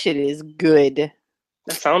 Alicia. That shit is good.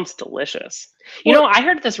 That sounds delicious. You know, I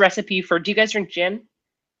heard this recipe for. Do you guys drink gin?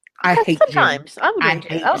 I hate sometimes. gin. I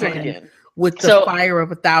would drink gin with the fire of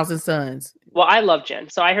 1,000 suns. Well, I love gin,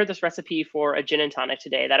 so I heard this recipe for a gin and tonic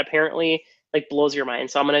today that apparently like blows your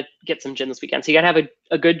mind. So I'm gonna get some gin this weekend. So you gotta have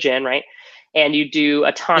a good gin, right? And you do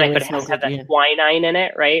a tonic, but it has to have that quinine in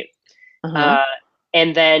it, right?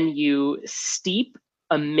 And then you steep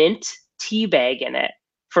a mint tea bag in it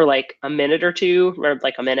for like a minute or two, or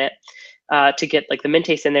like a minute, to get like the mint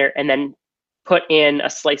taste in there, and then put in a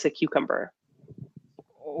slice of cucumber.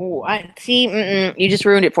 Oh, I see. You just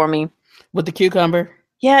ruined it for me with the cucumber.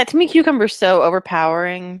 Yeah, to me, cucumber's so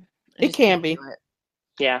overpowering. It can be.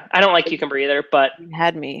 Yeah, I don't like cucumber either, but you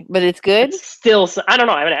had me. But it's good. It's still, I don't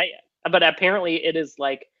know. I mean, but apparently it is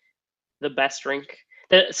like the best drink.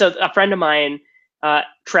 So a friend of mine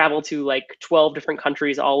traveled to like 12 different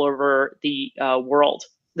countries all over the world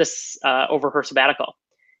over her sabbatical,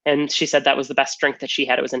 and she said that was the best drink that she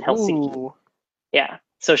had. It was in Helsinki. Ooh. Yeah,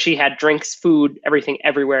 so she had drinks, food, everything,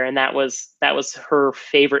 everywhere, and that was her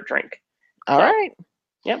favorite drink. All right.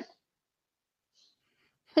 Yep.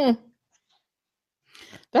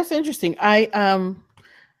 That's interesting. Yeah,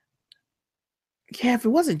 if it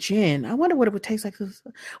wasn't gin, I wonder what it would taste like.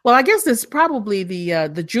 Well, I guess it's probably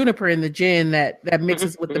the juniper in the gin that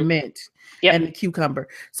mixes with the mint and the cucumber,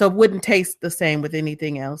 so it wouldn't taste the same with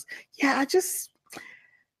anything else. Yeah, it tastes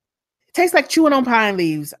like chewing on pine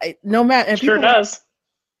leaves. No matter, sure does.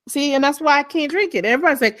 See, and that's why I can't drink it.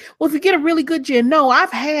 Everybody's like, "Well, if you get a really good gin," no,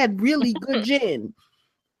 I've had really good gin.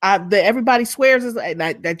 Everybody swears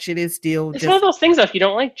that shit is still. It's one of those things. If you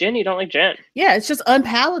don't like gin, you don't like gin. Yeah, it's just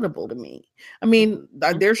unpalatable to me. I mean,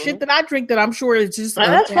 there's shit that I drink that I'm sure is just.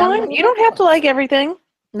 That's fine. You don't have to like everything.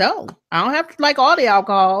 No, I don't have to like all the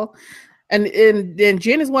alcohol. And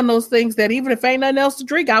gin is one of those things that even if ain't nothing else to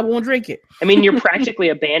drink, I won't drink it. I mean, you're practically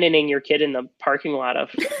abandoning your kid in the parking lot of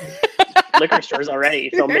liquor stores already.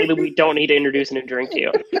 So maybe we don't need to introduce a new drink to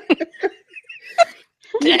you.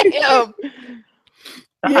 Damn. Yeah.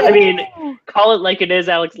 I mean, call it like it is,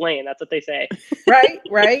 Alex Lane. That's what they say.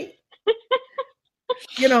 Right.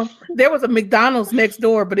 You know, there was a McDonald's next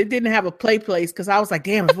door, but it didn't have a play place because I was like,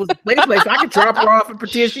 damn, if it was a play place, I could drop her off and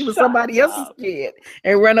pretend she was somebody else's kid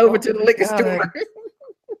and run over to the liquor store.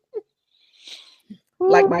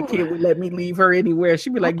 Like my kid would let me leave her anywhere.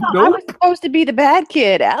 She'd be like, nope. I was supposed to be the bad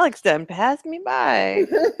kid. Alex done passed me by.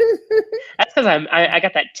 That's because I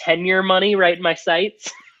got that tenure money right in my sights.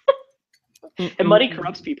 And money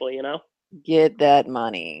corrupts people, you know? Get that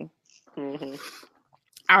money. Mm-hmm.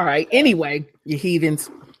 All right. Anyway, you heathens.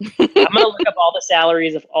 I'm going to look up all the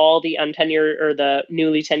salaries of all the untenured or the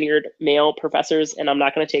newly tenured male professors, and I'm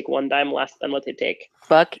not going to take one dime less than what they take.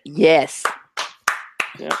 Fuck yes.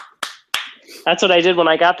 Yeah. That's what I did when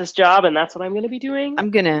I got this job, and that's what I'm going to be doing.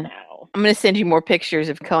 I'm gonna send you more pictures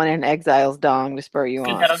of Conan Exile's dong to spur you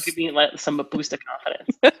on. That'll give me some boost of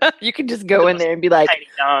confidence. You can just go in there and be like, tiny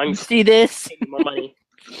dongs. See this? Give me more money.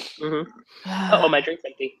 Mm-hmm. Oh, my drink's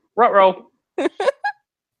empty. Ruh-roh.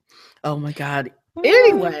 Oh my God.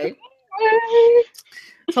 Anyway,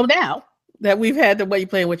 so now that we've had the what you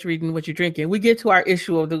playing, what you're reading, what you're drinking, we get to our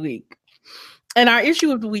issue of the week. And our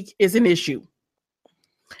issue of the week is an issue.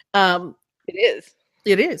 It is.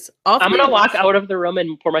 It is. I'm going to walk out of the room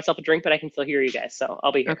and pour myself a drink, but I can still hear you guys, so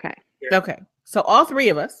I'll be here. Okay. So all three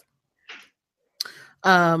of us.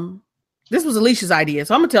 This was Alicia's idea,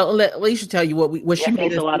 so I'm gonna let Alicia tell you what she made.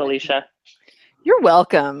 Thanks a lot, Alicia. You're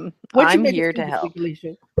welcome. I'm here to help.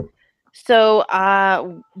 Alicia. So,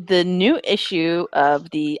 the new issue of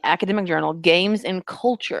the academic journal Games and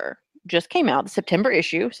Culture just came out, the September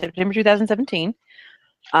issue, September 2017.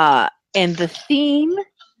 And the theme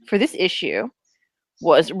for this issue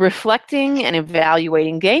was reflecting and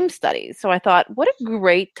evaluating game studies. So I thought, what a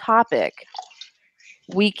great topic.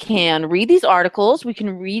 We can read these articles, we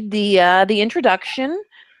can read the introduction,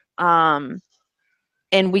 and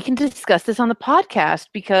we can discuss this on the podcast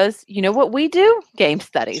because you know what we do? Game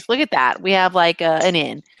studies. Look at that. We have like an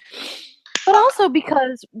in. But also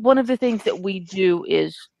because one of the things that we do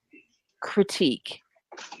is critique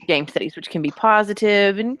game studies, which can be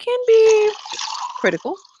positive and can be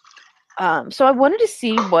critical. So I wanted to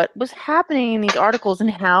see what was happening in these articles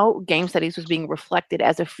and how game studies was being reflected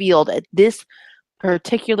as a field at this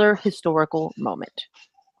particular historical moment.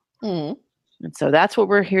 Mm. And so that's what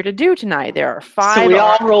we're here to do tonight. There are 5 So we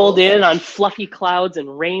all rolled in on fluffy clouds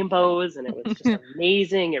and rainbows, and it was just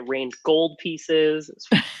amazing. It rained gold pieces. It was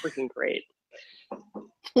freaking great.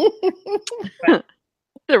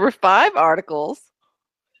 There were 5 articles.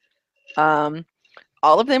 All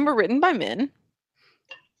of them were written by men.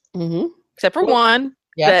 Mm-hmm. Except for one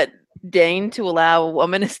that deigned to allow a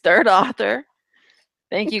woman as third author.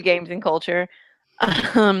 Thank you, Games and Culture.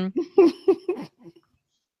 And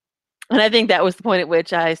I think that was the point at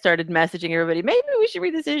which I started messaging everybody, maybe we should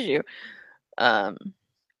read this issue.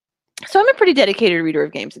 So I'm a pretty dedicated reader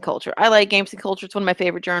of Games and Culture. I like Games and Culture. It's one of my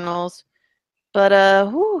favorite journals. But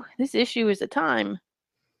this issue is a time.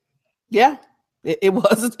 Yeah. It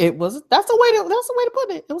was that's a way to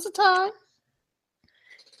put it. It was a time.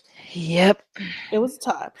 Yep. It was a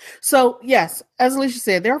time. So yes, as Alicia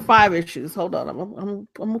said, there are 5 issues. Hold on. I'm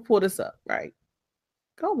gonna pull this up, right?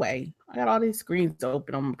 Go away. I got all these screens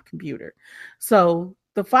open on my computer. So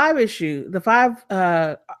the 5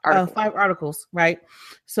 articles, right?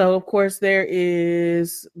 So of course there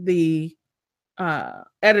is the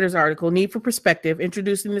editor's article, Need for Perspective,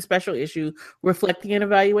 introducing the special issue, reflecting and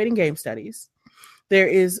evaluating game studies. There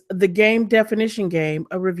is the game definition game,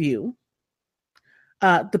 a review.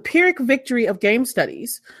 The Pyrrhic Victory of Game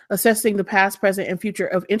Studies, assessing the past, present, and future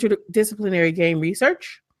of interdisciplinary game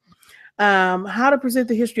research. How to present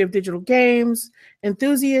the history of digital games,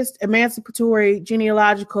 enthusiast, emancipatory,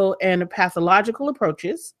 genealogical, and pathological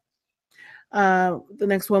approaches. The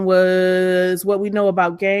next one was What We Know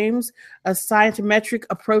About Games, a scientometric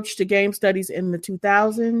approach to game studies in the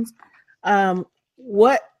 2000s.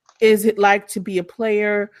 What is it like to be a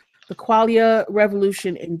player? The Qualia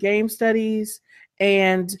Revolution in Game Studies.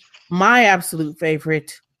 And my absolute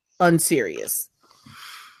favorite, Unserious.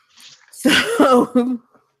 So,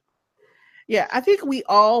 yeah, I think we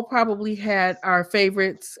all probably had our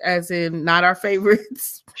favorites, as in not our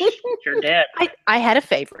favorites. Sure did. I had a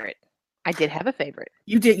favorite. I did have a favorite.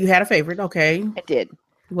 You did. You had a favorite. Okay. I did.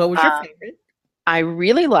 What was your favorite? I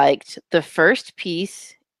really liked the first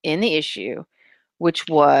piece in the issue, which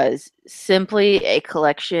was simply a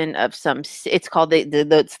collection of it's called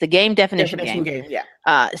it's the game definition game.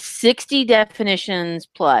 Yeah. 60 definitions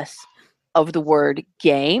plus of the word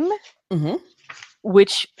game,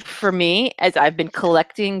 which for me, as I've been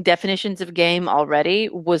collecting definitions of game already,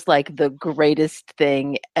 was like the greatest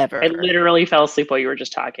thing ever. I literally fell asleep while you were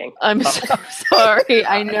just talking. I'm so sorry.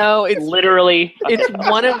 I know it's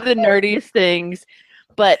one of the nerdiest things,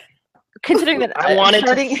 but considering that I wanted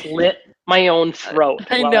to slit my own throat.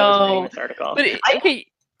 I know. While I was reading this article. But okay,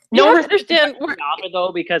 no, you understand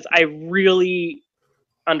though, because I really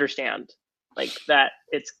understand like that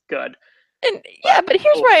it's good. And yeah, but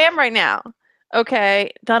here's where I am right now.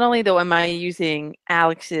 Okay, not only though am I using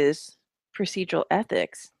Alex's procedural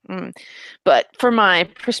ethics, but for my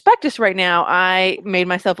prospectus right now, I made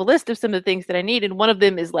myself a list of some of the things that I need, and one of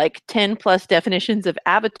them is like 10 plus definitions of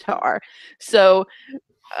Avatar. So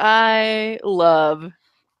I love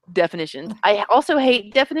definitions. I also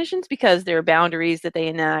hate definitions because there are boundaries that they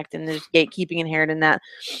enact and there's gatekeeping inherent in that.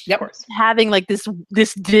 Yep. Having like this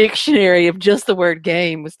dictionary of just the word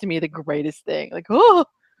game was to me the greatest thing. Like, oh.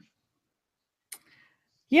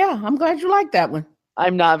 Yeah, I'm glad you like that one.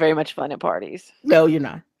 I'm not very much fun at parties. No, you're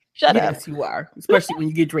not. Shut up. Yes, you are. Especially when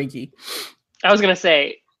you get drinky. I was going to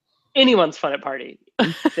say, anyone's fun at party.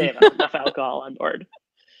 They have enough alcohol on board.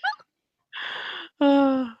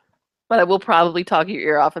 But I will probably talk your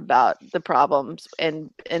ear off about the problems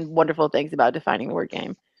and wonderful things about defining the word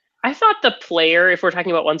game. I thought the player, if we're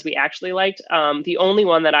talking about ones we actually liked, the only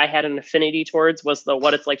one that I had an affinity towards was the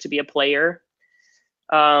What It's Like to Be a Player.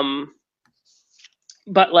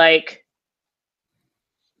 But like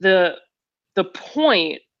the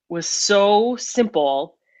point was so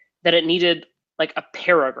simple that it needed like a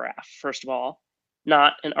paragraph, first of all,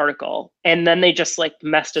 not an article. And then they just like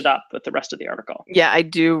messed it up with the rest of the article. Yeah, I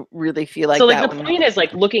do really feel like so like the point is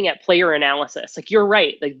like looking at player analysis. Like you're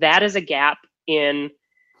right. Like that is a gap in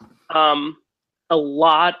a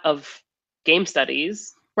lot of game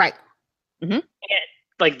studies. Right. Mm-hmm. And,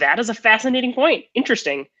 like that is a fascinating point.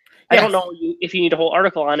 Interesting. I don't know if you need a whole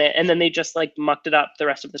article on it, and then they just like mucked it up the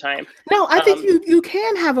rest of the time. No, I think you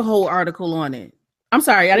can have a whole article on it. I'm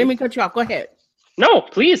sorry, I didn't mean to cut you off. Go ahead. No,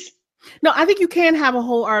 please. No, I think you can have a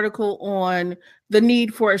whole article on the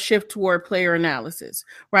need for a shift toward player analysis,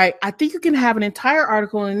 right? I think you can have an entire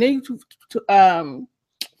article and then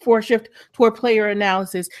for a shift toward player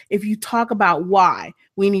analysis if you talk about why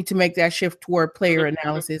we need to make that shift toward player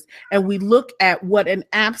analysis, and we look at what an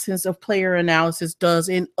absence of player analysis does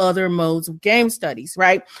in other modes of game studies,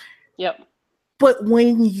 right? Yep. But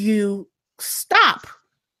when you stop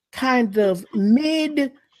kind of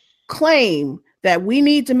mid-claim that we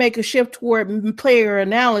need to make a shift toward player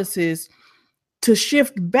analysis to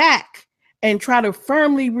shift back and try to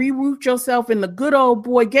firmly reroot yourself in the good old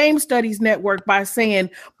boy game studies network by saying,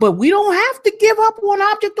 but we don't have to give up on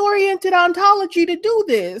object-oriented ontology to do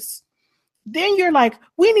this, then you're like,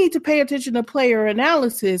 we need to pay attention to player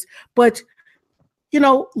analysis. But,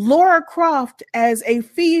 Lara Croft as a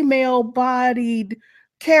female-bodied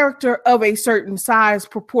character of a certain size,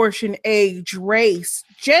 proportion, age, race,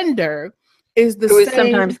 gender is the same.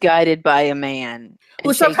 Sometimes guided by a man.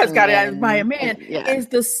 Who sometimes guided by a man is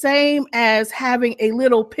the same as having a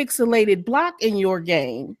little pixelated block in your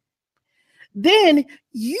game. Then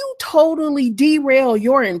you totally derail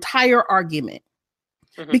your entire argument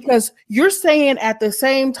because you're saying at the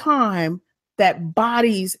same time that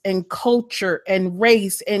bodies and culture and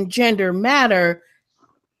race and gender matter,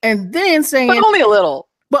 and then saying but only a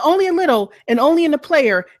little, and only in the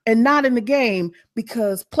player and not in the game,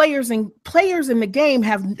 because players in the game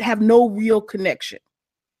have no real connection,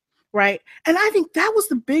 right? And I think that was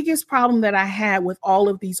the biggest problem that I had with all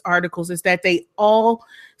of these articles, is that they all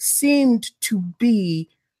seemed to be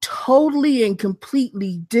totally and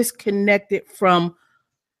completely disconnected from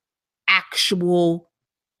actual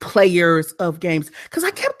players of games. Because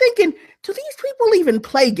I kept thinking, do these people even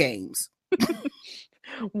play games?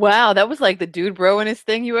 Wow, that was like the dude broinest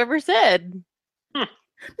thing you ever said. No.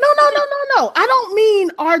 I don't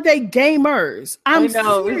mean, are they gamers? I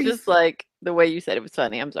know, it was just like the way you said it was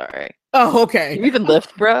funny. I'm sorry. Oh, okay. Do you even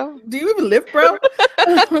lift, bro?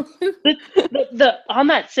 On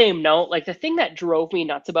that same note, like the thing that drove me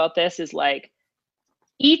nuts about this is like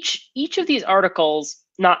each of these articles,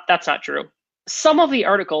 that's not true. Some of the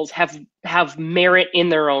articles have merit in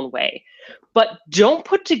their own way. But don't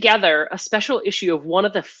put together a special issue of one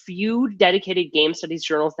of the few dedicated game studies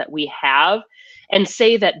journals that we have and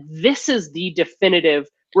say that this is the definitive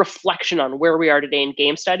reflection on where we are today in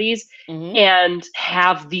game studies, and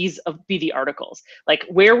have these be the articles. Like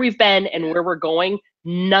where we've been and where we're going,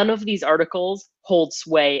 none of these articles hold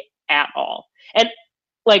sway at all. And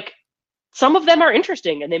like some of them are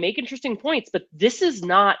interesting and they make interesting points, but this is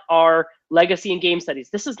not our legacy in game studies.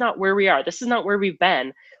 This is not where we are. This is not where we've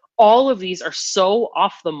been. All of these are so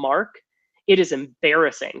off the mark. It is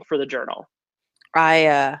embarrassing for the journal.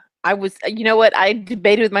 I was, I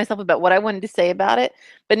debated with myself about what I wanted to say about it,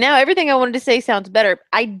 but now everything I wanted to say sounds better.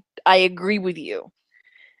 I agree with you.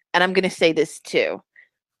 And I'm going to say this too.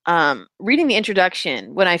 Reading the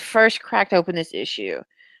introduction, when I first cracked open this issue,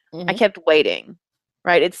 I kept waiting,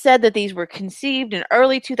 right? It said that these were conceived in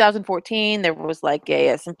early 2014. There was like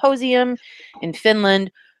a symposium in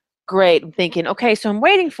Finland. Great. I'm thinking, okay, so I'm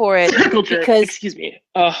waiting for it because... Excuse me.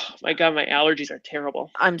 Oh my God, my allergies are terrible.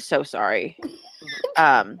 I'm so sorry.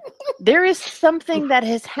 There is something that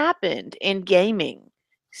has happened in gaming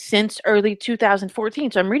since early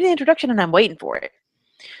 2014. So I'm reading the introduction and I'm waiting for it.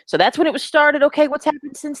 So that's when it was started. Okay, what's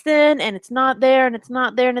happened since then? And it's not there, and it's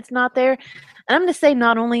not there, and it's not there. And I'm going to say,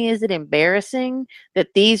 not only is it embarrassing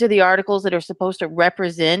that these are the articles that are supposed to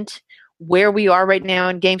represent where we are right now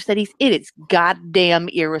in game studies, it is goddamn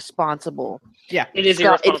irresponsible. Yeah, it is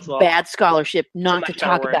irresponsible. It's bad scholarship not to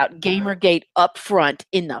talk about Gamergate up front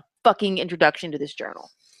in the fucking introduction to this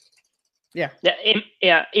journal. Yeah,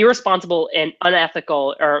 irresponsible and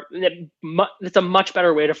unethical, or it's a much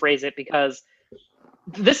better way to phrase it, because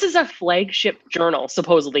this is a flagship journal,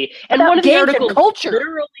 supposedly. And about one of the games articles and culture.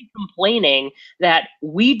 Literally complaining that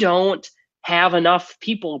we don't have enough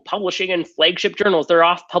people publishing in flagship journals. They're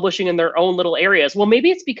off publishing in their own little areas. Well, maybe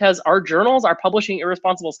it's because our journals are publishing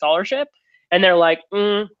irresponsible scholarship, and they're like,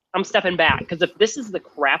 I'm stepping back. Because if this is the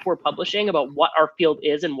crap we're publishing about what our field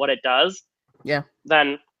is and what it does,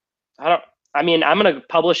 then I'm going to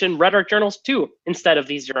publish in Red Arc journals too, instead of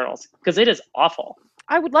these journals, because it is awful.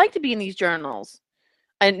 I would like to be in these journals.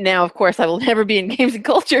 And now, of course, I will never be in games and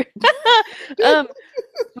culture. But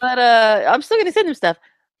I'm still going to send them stuff.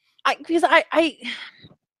 Because I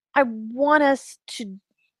want us to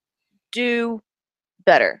do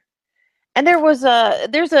better. And there's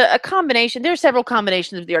a combination. There's several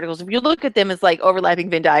combinations of the articles. If you look at them as like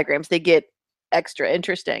overlapping Venn diagrams, they get extra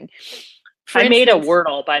interesting. I made a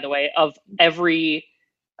Wordle, by the way, of every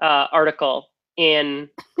article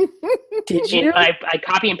in. Did you? I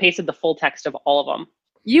copy and pasted the full text of all of them.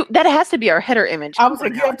 That has to be our header image. I was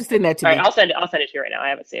like, you have to send that to me. All right, I'll send it to you right now. I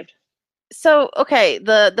have it saved. So, okay,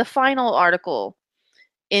 the final article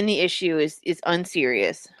in the issue is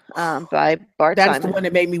Unserious by Bart That's Simon. The one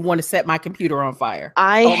that made me want to set my computer on fire.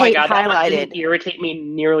 I hate highlighted. That one didn't irritate me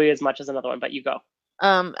nearly as much as another one, but you go.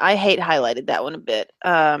 I hate highlighted that one a bit.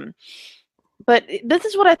 But this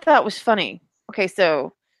is what I thought was funny. Okay,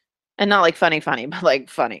 so, and not like funny, but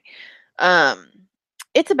like funny.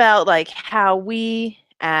 It's about like how we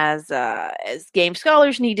as game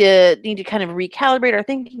scholars need to kind of recalibrate our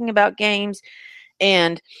thinking about games,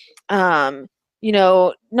 and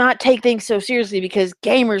not take things so seriously, because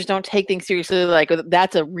gamers don't take things seriously. Like,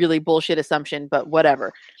 that's a really bullshit assumption, but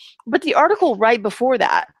whatever. But the article right before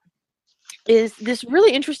that is this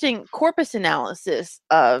really interesting corpus analysis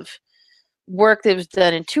of work that was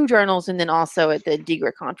done in 2 journals and then also at the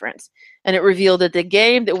DGRA conference. And it revealed that the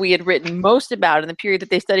game that we had written most about in the period that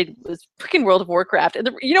they studied was freaking World of Warcraft. And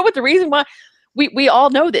you know what the reason why? We all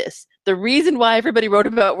know this. The reason why everybody wrote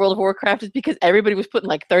about World of Warcraft is because everybody was putting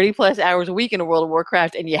like 30 plus hours a week into World of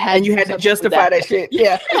Warcraft, and you had to justify that shit.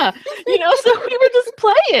 Yeah. So we were just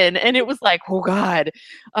playing, and it was like, oh God,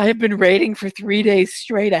 I have been raiding for 3 days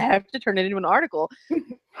straight. I have to turn it into an article.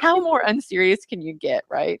 How more unserious can you get,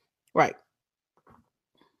 right? Right.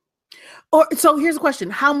 Or so here's a question: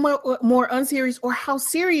 how more unserious, or how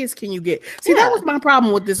serious can you get? See, that was my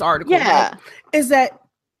problem with this article. Yeah, right? Is that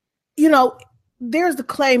there's the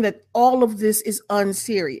claim that all of this is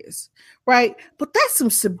unserious, right? But that's some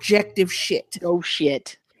subjective shit. Oh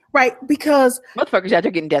shit. Right? Because motherfuckers out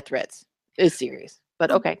there getting death threats is serious. But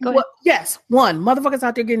okay, go ahead. Yes, motherfuckers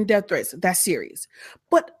out there getting death threats, that's serious.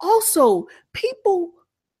 But also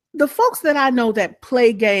the folks that I know that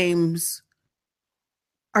play games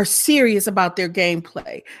are serious about their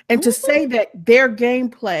gameplay. And to say that their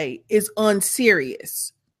gameplay is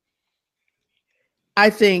unserious, I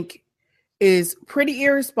think is pretty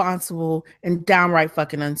irresponsible and downright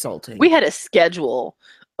fucking insulting. We had a schedule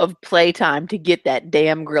of playtime to get that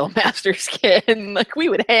damn Grillmaster skin. Like, we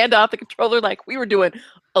would hand off the controller like we were doing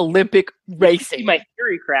Olympic racing. My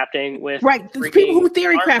theory crafting with people who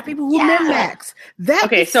theory craft, people who min-max.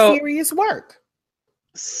 That is serious work.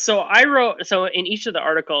 So in each of the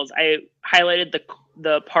articles, I highlighted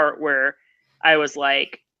the part where I was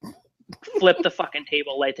like, flip the fucking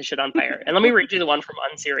table, light the shit on fire. And let me read you the one from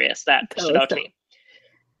Unserious that stood out to me.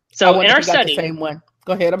 So in our study, the same one.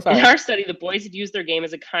 Go ahead, I'm sorry. In our study, the boys had used their game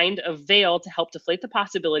as a kind of veil to help deflate the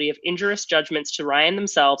possibility of injurious judgments to Ryan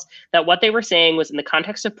themselves that what they were saying was in the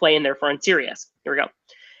context of play and therefore unserious. Here we go.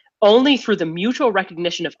 Only through the mutual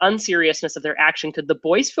recognition of unseriousness of their action could the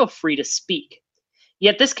boys feel free to speak.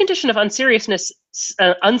 Yet this condition of unserious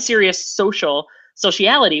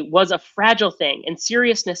sociality was a fragile thing, and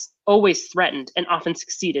seriousness always threatened and often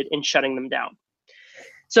succeeded in shutting them down.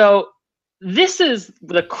 So this is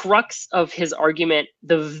the crux of his argument,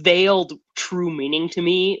 the veiled true meaning to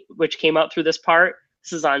me, which came out through this part.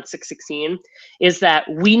 This is on 616, is that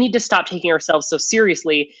we need to stop taking ourselves so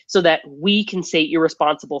seriously so that we can say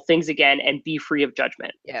irresponsible things again and be free of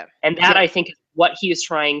judgment. Yeah. And that, I think, is what he is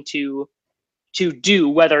trying to do,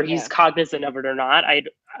 whether he's cognizant of it or not. I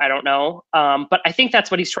don't know. But I think that's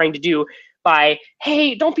what he's trying to do by,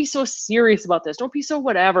 hey, don't be so serious about this. Don't be so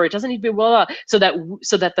whatever. It doesn't need to be blah, blah, so that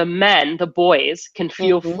the boys can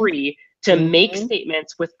feel free to make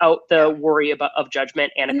statements without the worry of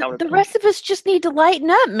judgment and accountability. The rest of us just need to lighten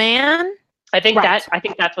up, man. I think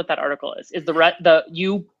that's what that article is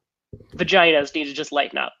you vaginas need to just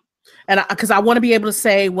lighten up. And because I want to be able to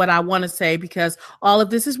say what I want to say, because all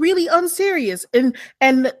of this is really unserious, and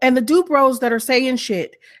the dude bros that are saying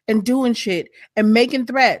shit and doing shit and making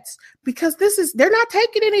threats, because they're not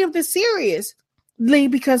taking any of this seriously,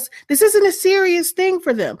 because this isn't a serious thing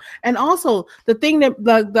for them. And also the thing that,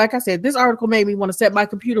 like I said, this article made me want to set my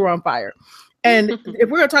computer on fire. And if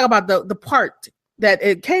we're going to talk about the part that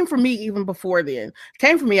it came from me even before then. It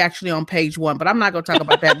came from me actually on page 1, but I'm not going to talk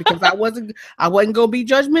about that because I wasn't going to be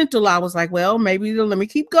judgmental. I was like, well, maybe let me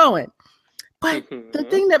keep going. But the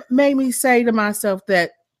thing that made me say to myself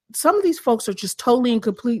that some of these folks are just totally and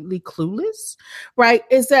completely clueless, right,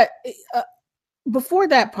 is that before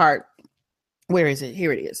that part, where is it?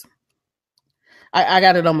 Here it is. I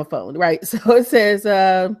got it on my phone, right? So it says,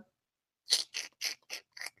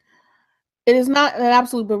 it is not an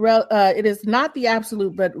absolute, but it is not the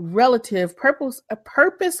absolute, but relative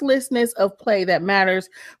purposelessness of play that matters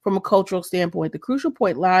from a cultural standpoint. The crucial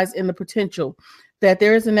point lies in the potential that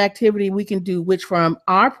there is an activity we can do which, from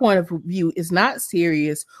our point of view, is not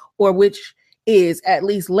serious, or which is at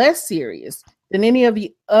least less serious than any of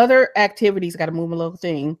the other activities. Got to move a little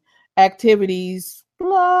thing. Activities,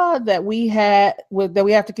 blah, that we have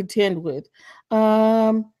to contend with.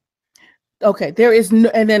 Okay, there is no,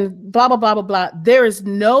 and then blah, blah, blah, blah, blah. There is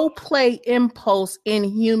no play impulse in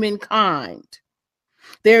humankind.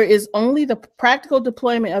 There is only the practical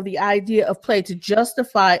deployment of the idea of play to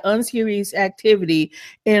justify unserious activity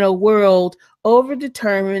in a world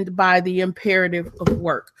overdetermined by the imperative of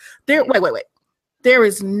work. Wait. There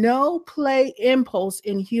is no play impulse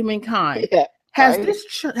in humankind. Yeah, has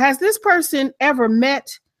this person ever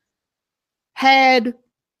had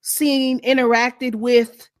interacted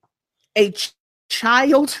with a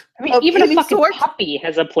child? I mean, even a fucking puppy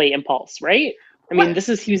has a play impulse, right? I mean, this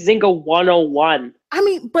is Huizinga 101. I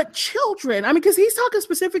mean, but children, because he's talking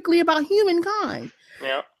specifically about humankind.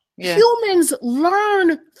 Yeah. Humans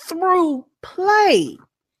learn through play.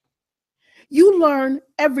 You learn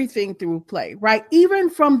everything through play, right? Even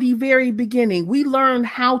from the very beginning, we learn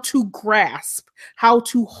how to grasp, how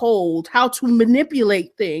to hold, how to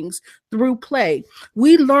manipulate things through play.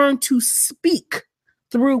 We learn to speak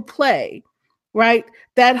through play, right?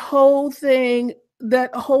 That whole thing,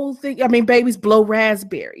 babies blow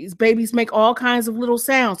raspberries. Babies make all kinds of little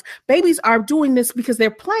sounds. Babies are doing this because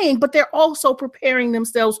they're playing, but they're also preparing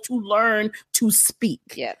themselves to learn to speak.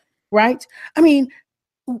 Yeah. Right? I mean,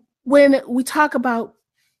 when we talk about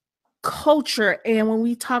culture and when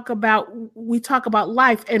we talk about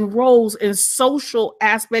life and roles and social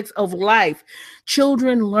aspects of life,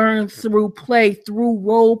 children learn through play, through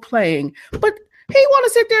role playing. But he want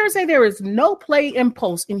to sit there and say there is no play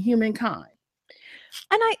impulse in humankind.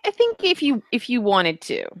 And I think if you wanted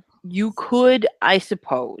to, you could, I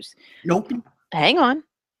suppose. Nope. Hang on.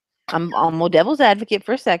 I'm a devil's advocate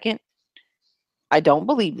for a second. I don't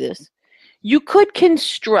believe this. You could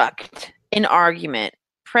construct an argument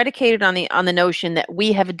predicated on the notion that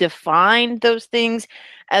we have defined those things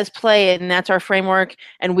as play, and that's our framework,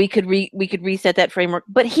 and we could reset that framework.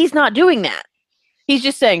 But he's not doing that. He's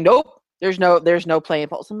just saying, nope, there's no play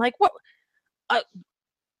impulse. I'm like, what?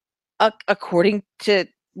 According to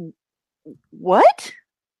what?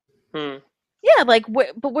 Yeah, like,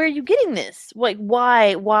 but where are you getting this? Like,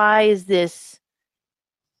 why is this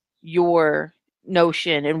your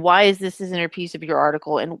notion, and why is this a centerpiece of your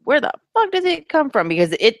article, and where the fuck does it come from?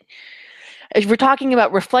 Because if we're talking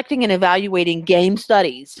about reflecting and evaluating game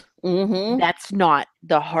studies, that's not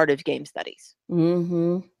the heart of game studies.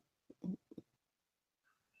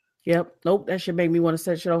 Yep. Nope. That should make me want to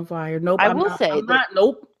set shit on fire. Nope.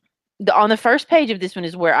 Nope. On the first page of this one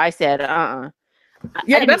is where I said,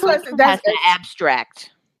 Yeah, that's what I said. That's an abstract.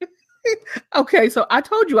 Okay, so I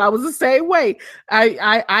told you I was the same way.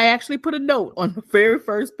 I actually put a note on the very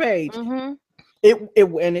first page.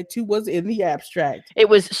 It too was in the abstract. It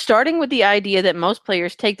was starting with the idea that most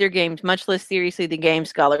players take their games much less seriously than game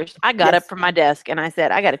scholars. I got up from my desk and I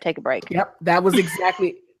said, I got to take a break. Yep, that was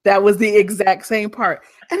the exact same part.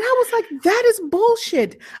 And I was like, that is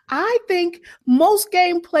bullshit. I think most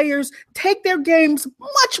game players take their games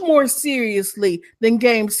much more seriously than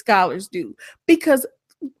game scholars do, because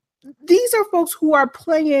these are folks who are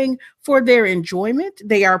playing for their enjoyment.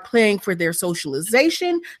 They are playing for their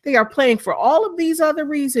socialization. They are playing for all of these other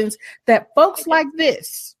reasons that folks like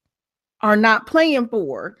this are not playing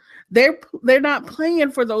for. They're not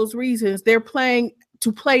playing for those reasons. They're playing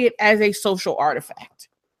to play it as a social artifact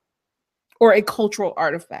or a cultural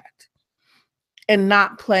artifact, and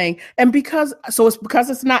not playing. And because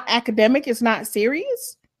it's not academic, it's not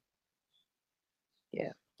serious.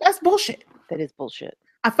 Yeah, that's bullshit. That is bullshit.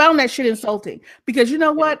 I found that shit insulting, because you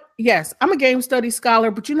know what? Yes, I'm a game studies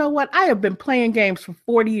scholar, but you know what? I have been playing games for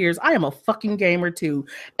 40 years. I am a fucking gamer too.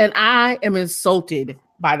 And I am insulted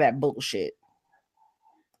by that bullshit.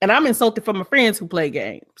 And I'm insulted from my friends who play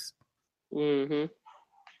games.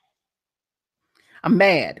 I'm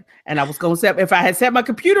mad. And I was going to say, if I had set my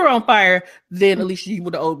computer on fire, then Alicia, you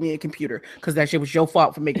would have owed me a computer, because that shit was your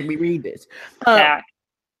fault for making me read this.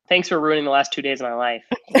 Thanks for ruining the last 2 days of my life.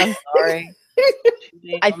 I'm sorry.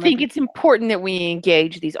 I think it's important that we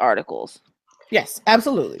engage these articles. Yes,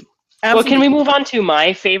 absolutely. Well, can we move on to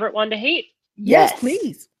my favorite one to hate? Yes,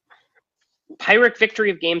 please. Pyrrhic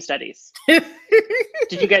Victory of Game Studies. Did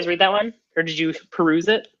you guys read that one? Or did you peruse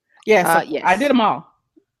it? Yes, yes. I did them all.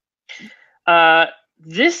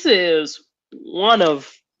 This is one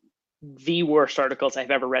of the worst articles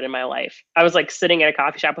I've ever read in my life. I was like sitting at a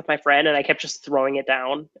coffee shop with my friend, and I kept just throwing it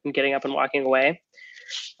down and getting up and walking away.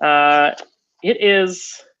 It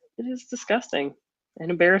is disgusting and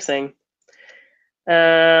embarrassing.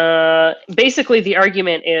 Basically, the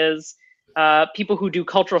argument is people who do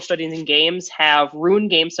cultural studies in games have ruined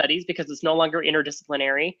game studies because it's no longer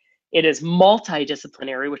interdisciplinary. It is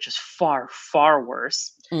multidisciplinary, which is far, far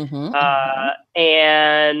worse.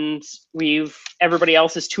 And everybody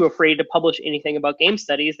else is too afraid to publish anything about game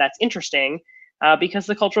studies that's interesting. Because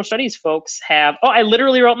the cultural studies folks have, I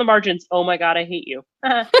literally wrote in the margins, oh my God, I hate you.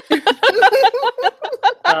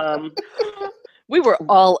 We were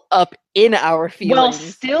all up in our feelings. Well,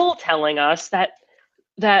 still telling us that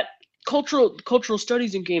cultural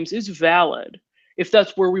studies in games is valid if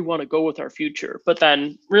that's where we want to go with our future, but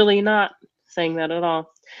then really not saying that at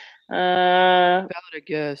all. Valid, I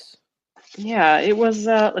guess. Yeah, it was,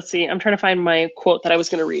 let's see, I'm trying to find my quote that I was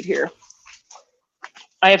going to read here.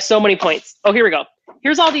 I have so many points. Oh, here we go.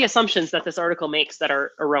 Here's all the assumptions that this article makes that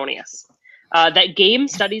are erroneous. That game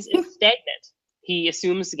studies is stagnant. He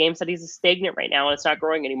assumes game studies is stagnant right now and it's not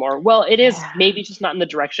growing anymore. Well, it is maybe just not in the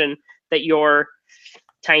direction that your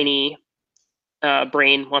tiny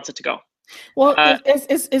brain wants it to go. Well,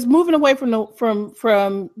 it's moving away from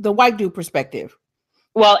the white dude perspective.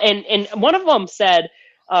 Well, and one of them said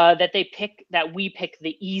that we pick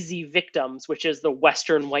the easy victims, which is the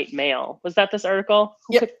Western white male. Was that this article?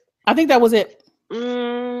 Yep, I think that was it. Might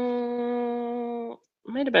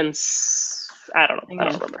have been. I don't know. I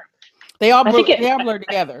don't remember. They all blurred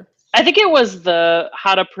together. I think it was the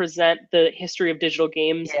how to present the history of digital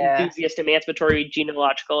games, enthusiast, emancipatory,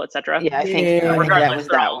 genealogical, etc. Yeah, I think that was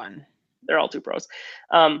that one. They're all two pros.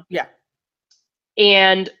 Yeah.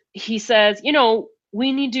 And he says,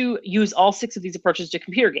 we need to use all 6 of these approaches to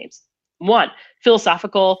computer games. 1,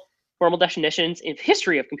 philosophical, formal definitions in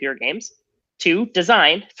history of computer games. 2,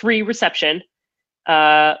 design. 3, reception.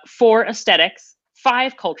 4, aesthetics.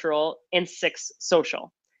 5, cultural. And 6,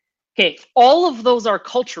 social. Okay, all of those are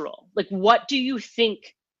cultural. Like, what do you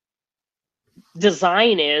think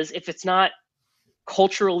design is if it's not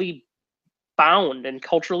culturally bound and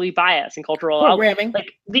culturally biased and cultural programming?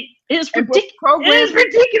 It is ridiculous. That is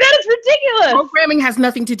ridiculous. Programming has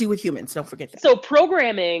nothing to do with humans. Don't forget that. So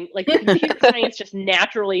programming, like computer science, just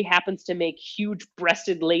naturally happens to make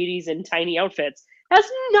huge-breasted ladies in tiny outfits. Has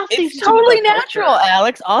nothing. It's totally natural,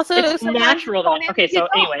 Alex. Also, it's natural. Okay, so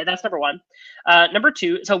anyway, that's number 1. Number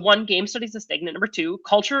 2, so 1, game studies is stagnant. Number 2,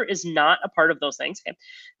 culture is not a part of those things. Okay.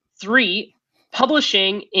 3,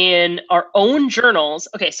 publishing in our own journals.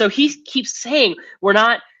 Okay, so he keeps saying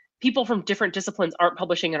people from different disciplines aren't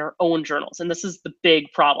publishing in our own journals, and this is the big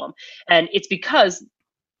problem. And it's because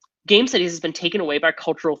game studies has been taken over by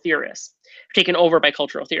cultural theorists.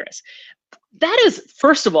 That is,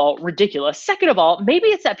 first of all, ridiculous. Second of all, maybe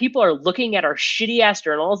it's that people are looking at our shitty ass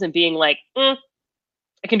journals and being like, I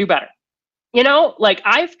can do better. Like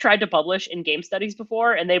I've tried to publish in game studies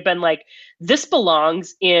before and they've been like, this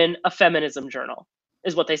belongs in a feminism journal,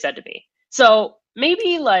 is what they said to me. So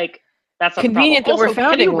maybe like that's convenient that we're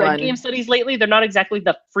founding one. Game studies lately, they're not exactly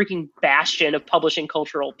the freaking bastion of publishing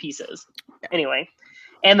cultural pieces. Anyway,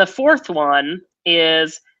 and the 4th one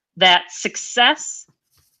is that success.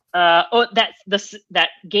 That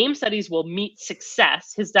game studies will meet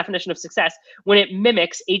success, his definition of success, when it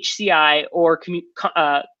mimics HCI or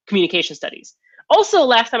communication studies. Also,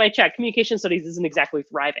 last time I checked, communication studies isn't exactly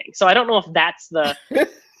thriving. So I don't know if that's the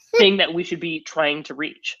thing that we should be trying to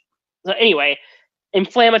reach. So anyway,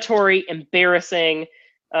 inflammatory, embarrassing,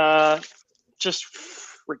 just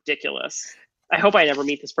ridiculous. I hope I never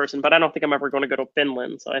meet this person, but I don't think I'm ever going to go to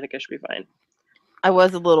Finland, so I think I should be fine. I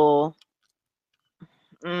was a little...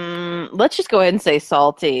 let's just go ahead and say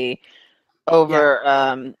salty over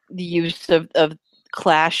the use of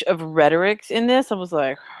clash of rhetorics in this. I was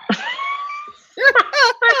like,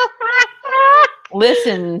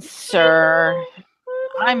 listen, sir,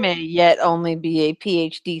 I may yet only be a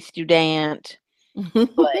PhD student,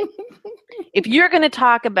 but if you're going to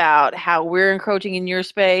talk about how we're encroaching in your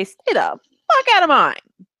space, stay the fuck out of mine.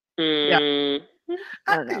 Yeah.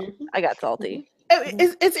 I don't know. I got salty.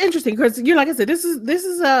 It's interesting because like I said, this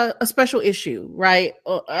is a special issue, right?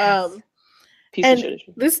 The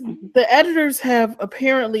editors have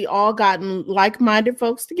apparently all gotten like-minded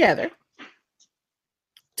folks together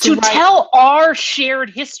to tell our shared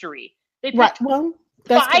history. Right. Well,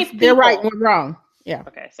 they're right and we're wrong. Yeah.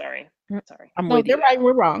 Okay. Sorry. They're right and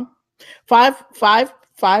we're wrong. Five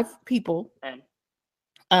people.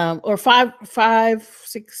 Or 5,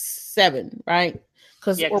 6, 7. Right.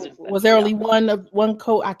 Because was there only one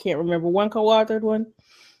I can't remember, one co-authored one?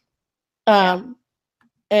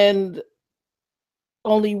 And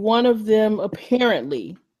only one of them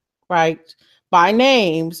apparently, right, by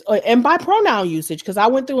names and by pronoun usage, because I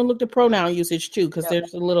went through and looked at pronoun usage too, because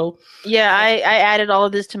there's a little... Yeah, I added all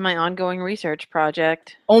of this to my ongoing research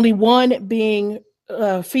project. Only one being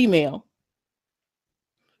female.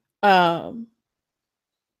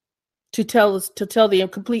 To tell the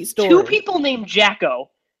complete story. 2 people named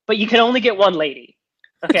Jacko, but you can only get 1 lady.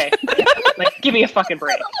 Okay, like give me a fucking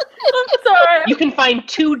break. I'm sorry. You can find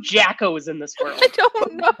 2 Jackos in this world. I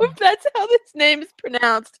don't know if that's how this name is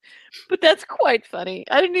pronounced, but that's quite funny.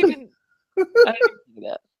 I didn't even do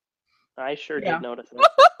that. I sure did notice it.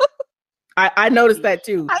 I noticed that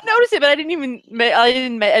too. I noticed it, but I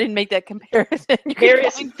didn't make that comparison. There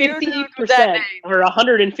is 50% or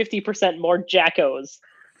 150% more Jackos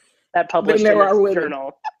that published in this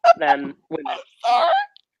journal than women.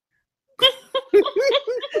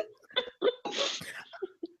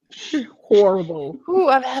 Horrible. Ooh,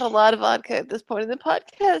 I've had a lot of vodka at this point in the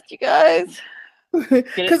podcast, you guys.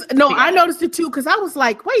 Because I noticed it too. Because I was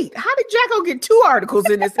like, "Wait, how did Jacko get 2 articles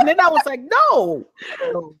in this?" And then I was like, "No,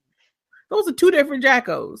 those are 2 different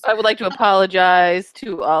Jackos." I would like to apologize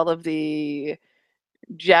to all of the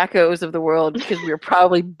Jackos of the world because we are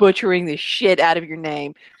probably butchering the shit out of your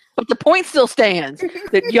name. But the point still stands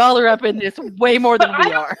that y'all are up in this way more than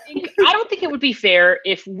we are. I don't think it would be fair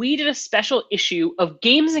if we did a special issue of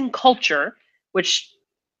games and culture, which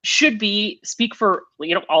should speak for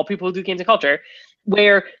all people who do games and culture,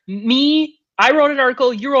 where I wrote an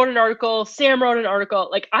article, you wrote an article, Sam wrote an article.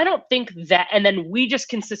 Like, I don't think that, and then we just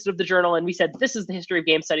consisted of the journal and we said, this is the history of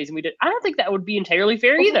game studies, and we did. I don't think that would be entirely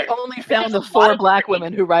fair either. We only found the 4 Black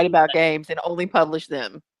women who write about games and only publish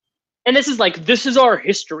them. And this is our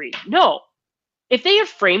history. No. If they had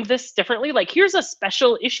framed this differently, like, here's a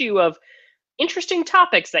special issue of interesting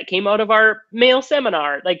topics that came out of our male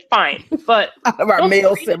seminar, like, fine. But out of our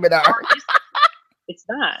male seminar. It's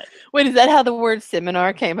not. Wait, is that how the word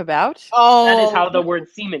seminar came about? Oh, that is how the word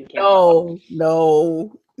semen came about.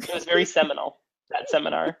 No. It was very seminal, that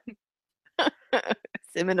seminar.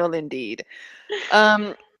 Seminal indeed.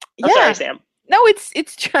 Oh, sorry, Sam. No, it's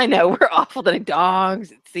I know we're awful to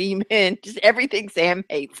dogs, semen, just everything Sam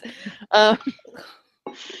hates.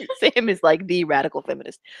 Sam is like the radical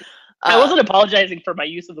feminist. I wasn't apologizing for my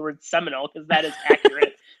use of the word seminal because that is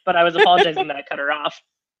accurate, but I was apologizing that I cut her off.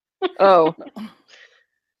 Oh.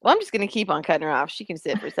 Well, I'm just gonna keep on cutting her off. She can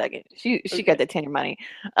sit for a second. She got that tenure money.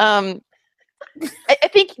 I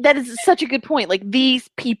think that is such a good point. Like, these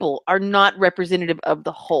people are not representative of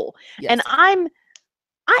the whole. Yes. And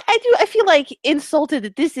I feel like insulted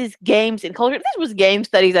that this is games and culture. If this was game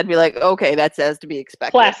studies, I'd be like, okay, that's as to be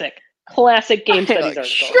expected. Classic game studies article.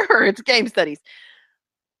 Sure, it's game studies.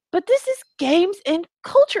 But this is games and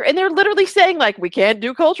culture. And they're literally saying, like, we can't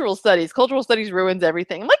do cultural studies. Cultural studies ruins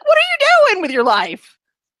everything. I'm like, what are you doing with your life?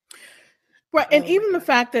 Right. And even the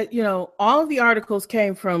fact that, all of the articles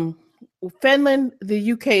came from Finland,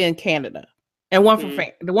 the UK, and Canada. And one from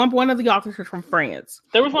France. One of the authors is from France.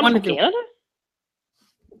 There was one from Canada?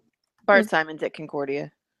 Bart Simons at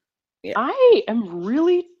Concordia. Yeah. I am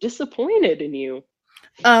really disappointed in you.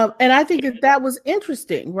 And I think that was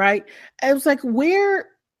interesting, right? It was like,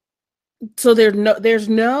 so there's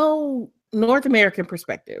no North American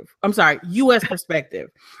perspective. I'm sorry, U.S. perspective,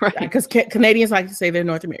 right? Because Canadians like to say they're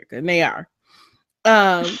North American, and they are.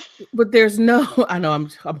 But there's no. I know I'm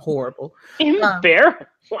horrible. Bear.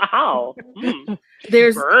 Wow.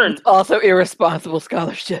 There's also irresponsible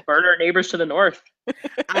scholarship. Burn our neighbors to the north.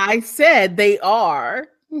 I said they are,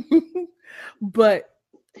 but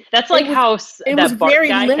that's like how it was very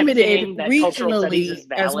limited regionally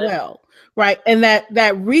as well, right? And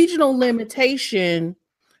that regional limitation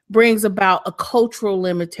brings about a cultural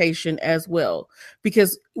limitation as well,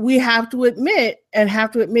 because we have to admit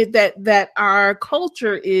that our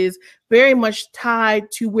culture is very much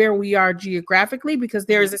tied to where we are geographically, because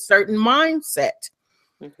there is a certain mindset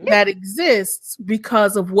that exists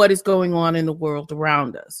because of what is going on in the world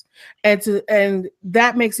around us. And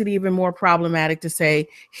that makes it even more problematic to say,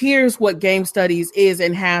 here's what game studies is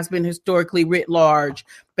and has been historically writ large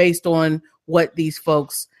based on what these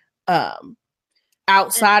folks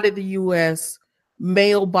outside of the U.S.,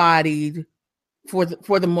 male-bodied for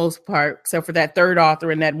the most part, except for that third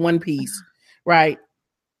author and that one piece, right,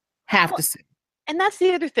 have to say. And that's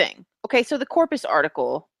the other thing. Okay, so the Corpus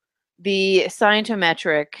article, the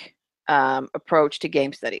scientometric approach to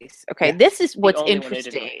game studies. Okay, yeah. This is what's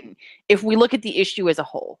interesting. If we look at the issue as a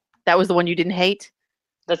whole, that was the one you didn't hate?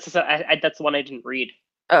 That's the one I didn't read.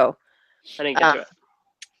 Oh. I didn't get to it.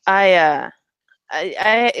 I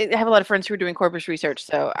have a lot of friends who are doing corpus research,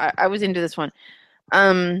 so I was into this one.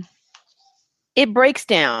 It breaks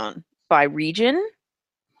down by region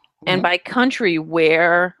and by country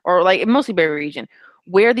mostly by region,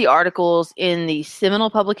 where the articles in the seminal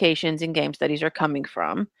publications in game studies are coming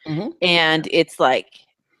from. And it's like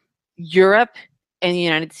Europe and the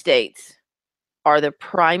United States are the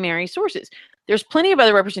primary sources. There's plenty of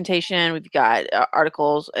other representation. We've got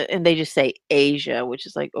articles, and they just say Asia, which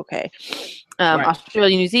is like, okay. Right.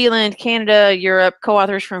 Australia, New Zealand, Canada, Europe,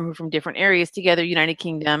 co-authors from different areas together, United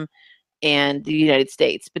Kingdom, and the United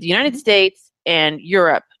States. But the United States and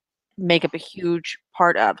Europe make up a huge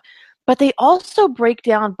part of. But they also break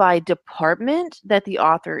down by department that the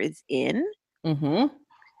author is in. And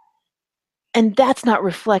that's not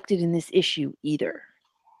reflected in this issue either.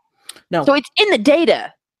 No. So it's in the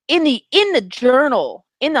data. In the journal,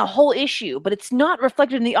 in the whole issue, but it's not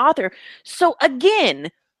reflected in the author. So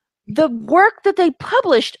again, the work that they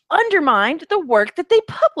published undermined the work that they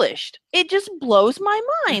published. It just blows my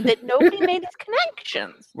mind that nobody made these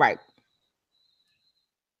connections. Right.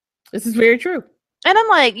 This is very true. And I'm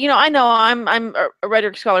like, I know I'm a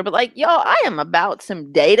rhetoric scholar, but like, y'all, I am about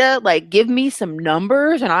some data. Like, give me some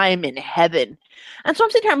numbers and I am in heaven. And so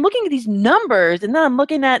I'm sitting here, I'm looking at these numbers, and then I'm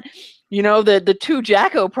looking at, the 2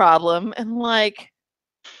 Jacko problem, and like,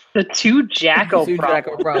 the 2 Jacko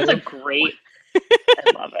problem. That's a great.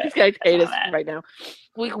 I love it. These guys hate us right now.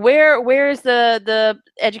 Like, where is the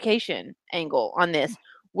education angle on this?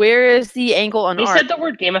 Where is the angle on art? He said the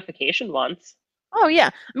word gamification once. Oh yeah,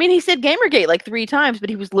 I mean, he said Gamergate like 3 times, but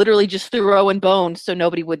he was literally just throwing bones so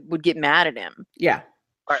nobody would get mad at him. Yeah,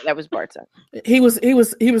 Bart, that was Bart's. He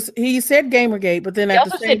said Gamergate, but then he at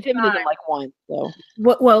also the same said time, like once. So.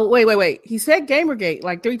 Well, wait. He said Gamergate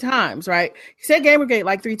like 3 times, right? He said Gamergate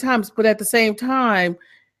like 3 times, but at the same time,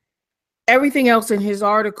 everything else in his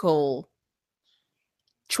article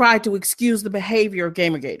tried to excuse the behavior of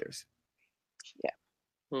Gamergaters. Yeah.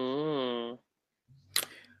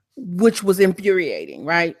 Which was infuriating,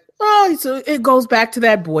 right? Oh, so it goes back to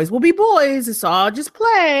that boys will be boys. It's all just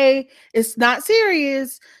play. It's not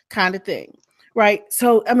serious kind of thing, right?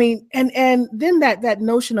 So, I mean, and then that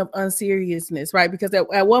notion of unseriousness, right? Because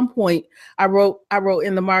at one point I wrote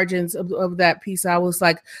in the margins of that piece, I was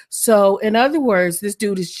like, so in other words, this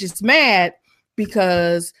dude is just mad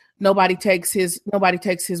because nobody takes his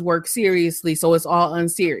work seriously, so it's all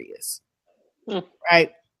unserious,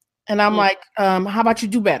 right? And I'm like, how about you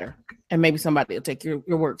do better? And maybe somebody will take your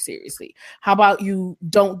work seriously. How about you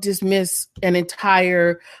don't dismiss an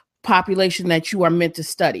entire population that you are meant to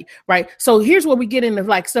study, right? So here's where we get into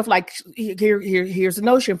like stuff like here's the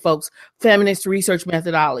notion, folks: feminist research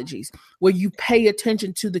methodologies, where you pay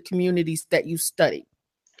attention to the communities that you study.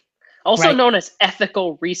 Also known as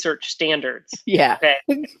ethical research standards. Yeah. Okay.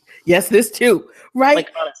 Yes, this too. Right.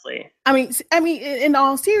 Like, honestly. I mean, in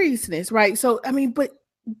all seriousness, right? So, I mean, but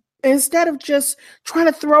instead of just trying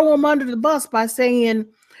to throw them under the bus by saying,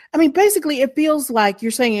 I mean, basically it feels like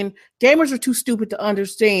you're saying gamers are too stupid to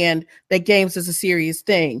understand that games is a serious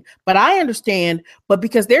thing. But I understand, but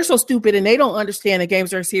because they're so stupid and they don't understand that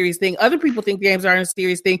games are a serious thing, other people think games are a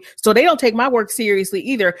serious thing, so they don't take my work seriously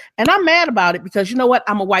either. And I'm mad about it because you know what?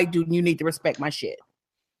 I'm a white dude and you need to respect my shit.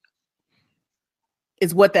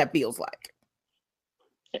 Is what that feels like.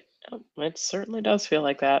 It certainly does feel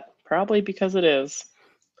like that. Probably because it is.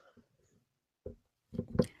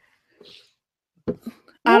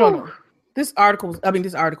 I don't know. This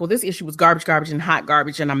issue was garbage, and hot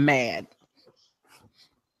garbage, and I'm mad.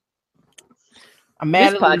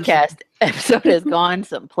 This podcast episode has gone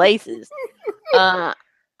some places.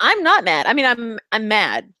 I'm not mad. I mean, I'm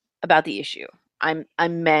mad about the issue. I'm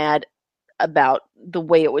mad about the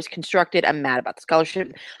way it was constructed. I'm mad about the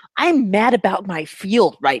scholarship. I'm mad about my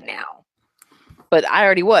field right now. But I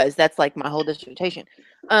already was. That's like my whole dissertation.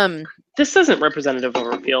 This isn't representative of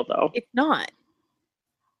our field, though. It's not.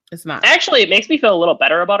 It's not. Actually, it makes me feel a little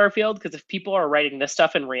better about our field because if people are writing this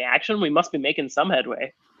stuff in reaction, we must be making some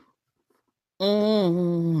headway.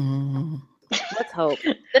 Let's hope.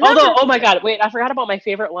 Although, oh my God, wait, I forgot about my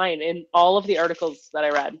favorite line in all of the articles that I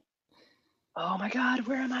read. Oh my God,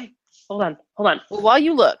 where am I? Hold on. Well, while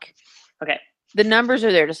you look, okay, the numbers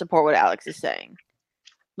are there to support what Alex is saying.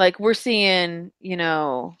 Like we're seeing,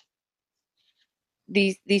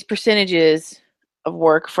 these percentages of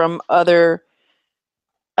work from other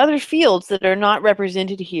fields that are not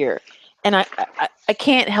represented here, and I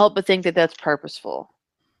can't help but think that that's purposeful,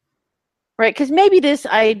 right? Because maybe this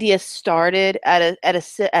idea started at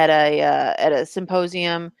a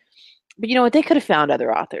symposium, but you know what? They could have found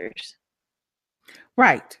other authors,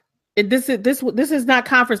 right? This is not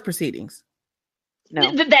conference proceedings. No,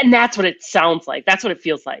 and that's what it sounds like. That's what it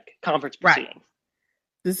feels like. Conference proceedings. Right.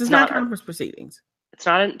 This is not conference proceedings. It's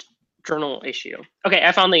not a journal issue. Okay,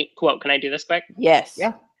 I found the quote. Can I do this quick? Yes.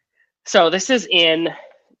 Yeah. So this is in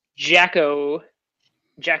Jacko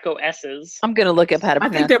S's. I'm gonna look up how to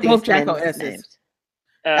pronounce. I think they're both Jacko S's.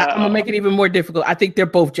 I'm gonna make it even more difficult. I think they're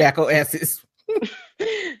both Jacko S's.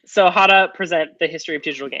 So how to present the history of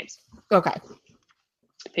digital games. Okay.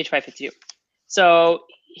 Page 552. So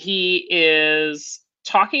he is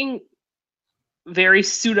talking very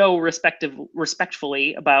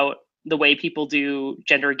respectfully about the way people do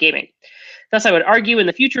gender gaming. Thus, I would argue in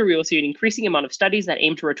the future we will see an increasing amount of studies that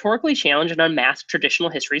aim to rhetorically challenge and unmask traditional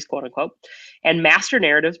histories, quote unquote, and master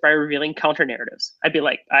narratives by revealing counter narratives. I'd be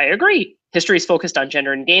like, I agree. History is focused on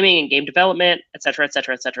gender and gaming and game development, etc.,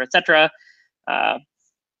 etc., etc., etc.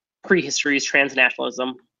 Prehistory is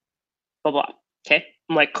transnationalism, blah, blah. Okay.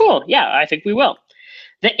 I'm like, cool. Yeah, I think we will.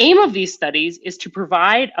 The aim of these studies is to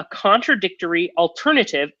provide a contradictory,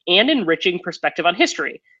 alternative, and enriching perspective on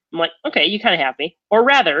history. I'm like, okay, you kind of have me. Or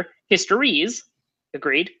rather, histories,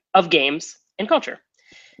 agreed, of games and culture.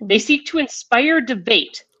 They seek to inspire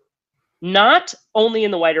debate, not only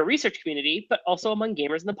in the wider research community, but also among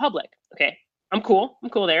gamers and the public. Okay, I'm cool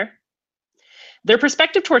there. Their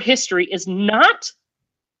perspective toward history is not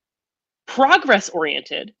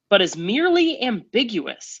progress-oriented, but is merely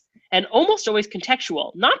ambiguous and almost always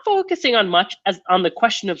contextual, not focusing on much as on the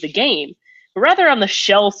question of the game, but rather on the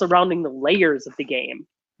shell surrounding the layers of the game.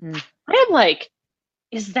 I am like,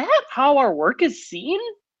 is that how our work is seen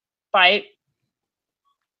by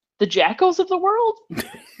the jackals of the world?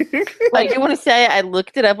 I do want to say I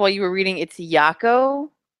looked it up while you were reading. It's Yako.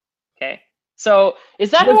 Okay. So is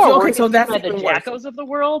that how our work is seen that's by the jackals of the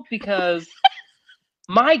world? Because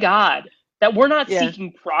my God, that we're not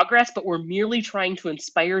seeking progress, but we're merely trying to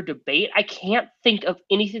inspire debate. I can't think of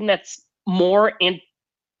anything that's more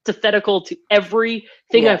antithetical to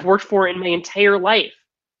everything I've worked for in my entire life.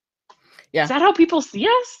 Yeah. Is that how people see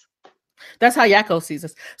us? That's how Yako sees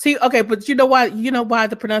us. See, okay, but you know why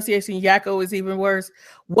the pronunciation Yako is even worse?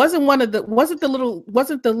 Wasn't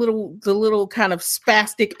the little kind of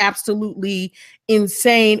spastic, absolutely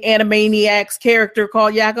insane Animaniacs character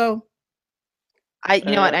called Yako? You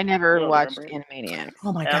know what? I never watched Animaniacs.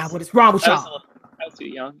 Oh my God, what is wrong with y'all? I was too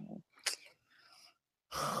young.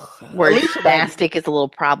 Where spastic is a little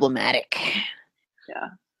problematic. Yeah.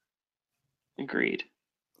 Agreed.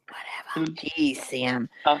 Whatever. Jeez, Sam.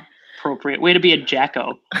 Appropriate. Way to be a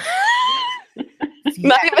jacko.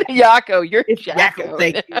 Not even a Yako. You're a jacko.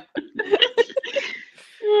 Thank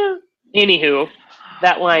you. Anywho,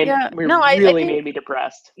 that line really made me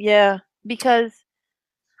depressed. Yeah, because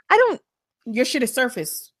I don't. Your shit is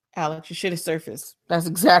surface, Alex. Your shit is surface. That's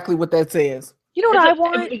exactly what that says. You know what I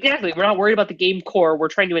want? Exactly. We're not worried about the game core. We're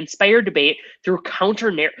trying to inspire debate through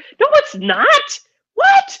counter-narrative. No, it's not.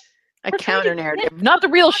 What? A counter-narrative. Not the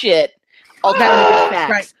real shit. Alternative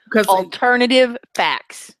facts. Right. Alternative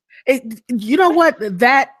facts. You know what?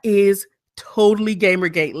 That is totally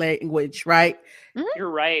Gamergate language, right? Mm-hmm. You're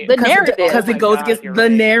right. The narrative. Because it goes against the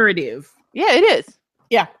narrative. Yeah, it is.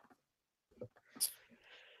 Yeah.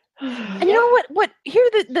 And you know what? Here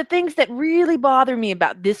are the things that really bother me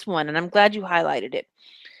about this one, and I'm glad you highlighted it.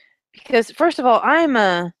 Because first of all, I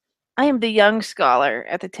am the young scholar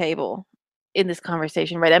at the table in this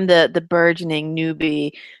conversation, right? I'm the burgeoning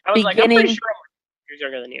newbie. I was like, I'm pretty sure I'm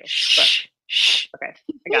younger than you. Shh. Okay,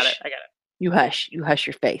 I got it. You hush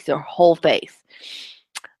your face, your whole face.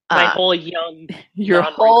 My whole young, your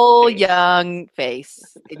whole young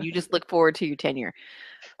face, and you just look forward to your tenure.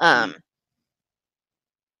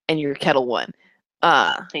 And your Kettle One.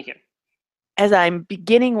 Thank you. As I'm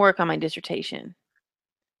beginning work on my dissertation,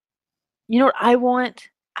 you know what I want?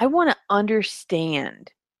 I want to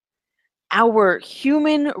understand our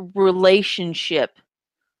human relationship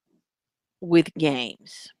with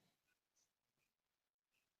games.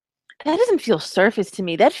 That doesn't feel surface to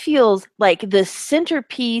me. That feels like the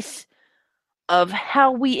centerpiece of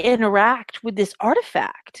how we interact with this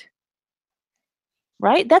artifact.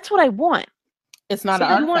 Right? That's what I want. It's not an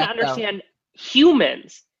artifact. You want to understand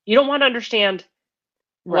humans. You don't want to understand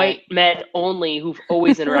white men only who've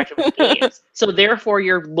always interacted with games. So therefore,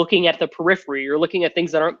 you're looking at the periphery. You're looking at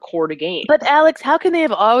things that aren't core to games. But Alex, how can they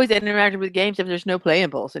have always interacted with games if there's no play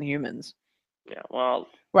impulse in humans? Yeah, well,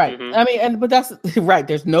 right. Mm-hmm. I mean, but that's right.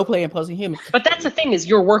 There's no play impulse in humans. But that's the thing is,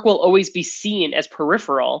 your work will always be seen as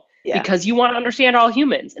peripheral because you want to understand all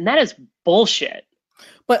humans, and that is bullshit.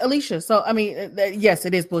 But Alicia, so I mean, yes,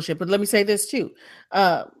 it is bullshit. But let me say this too.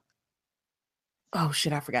 Oh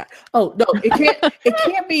shit, I forgot. Oh no,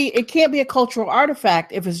 it can't be a cultural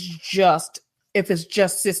artifact if it's just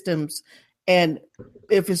systems and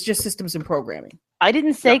programming. I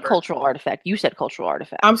didn't say cultural artifact. You said cultural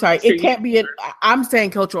artifact. I'm sorry. It can't be I'm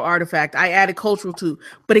saying cultural artifact. I added cultural too,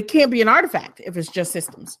 but it can't be an artifact if it's just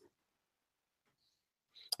systems.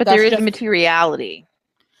 But there is materiality.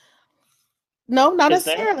 No, not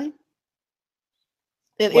necessarily.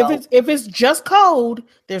 If it's just code,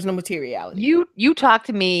 there's no materiality. You talk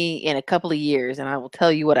to me in a couple of years, and I will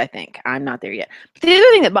tell you what I think. I'm not there yet. But the other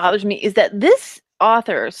thing that bothers me is that this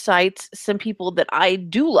author cites some people that I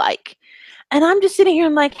do like, and I'm just sitting here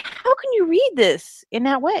and like, how can you read this in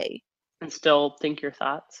that way and still think your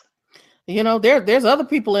thoughts? You know, there's other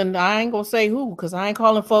people in. I ain't gonna say who because I ain't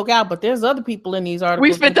calling folk out, but there's other people in these articles.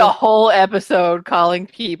 We spent a whole episode calling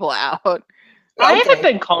people out. I haven't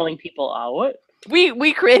been calling people out.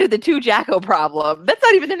 We created the 2 Jacko problem. That's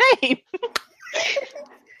not even their name.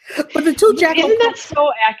 But the two Jacko Isn't that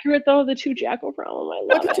so accurate though? The two Jacko problem. I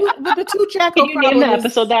love it. but the two Jacko Can you name the problem is-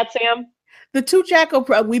 episode that, Sam? The two Jacko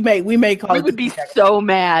we may call We it would the be two Jacko. so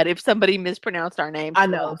mad if somebody mispronounced our name. I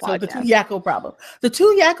know. So the two Yakko problem. The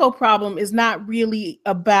two Yakko problem is not really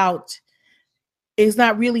about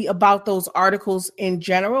those articles in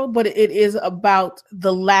general, but it is about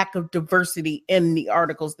the lack of diversity in the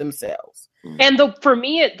articles themselves. And for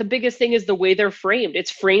me, the biggest thing is the way they're framed.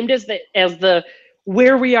 It's framed as the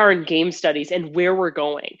where we are in game studies and where we're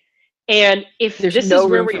going. And if this is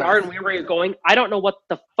where we are and where we're going, I don't know what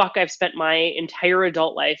the fuck I've spent my entire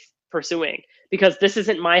adult life pursuing, because this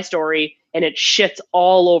isn't my story and it shits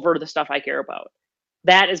all over the stuff I care about.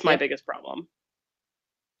 That is my biggest problem.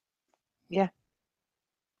 Yeah.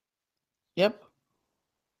 Yep.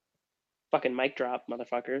 Fucking mic drop,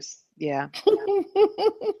 motherfuckers. Yeah.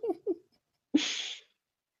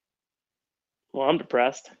 Well, I'm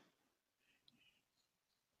depressed.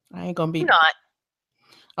 I ain't gonna be. I'm not.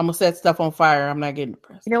 I'm gonna set stuff on fire. I'm not getting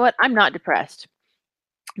depressed. You know what? I'm not depressed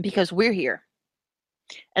because we're here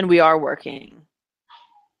and we are working,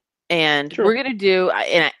 and we're gonna do.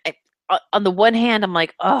 And on the one hand, I'm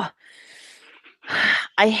like, oh,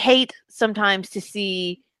 I hate sometimes to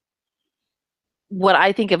see what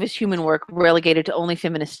I think of as human work relegated to only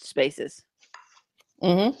feminist spaces.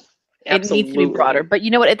 Mm-hmm. It needs to be broader. But you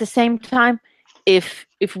know what? At the same time, if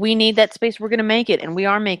we need that space, we're going to make it, and we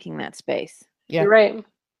are making that space. Yeah, you're right.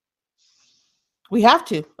 We have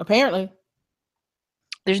to. Apparently,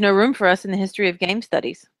 there's no room for us in the history of game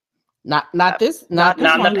studies. Not this. Not in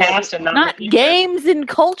the past, and not games and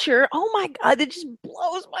culture. Oh my god, it just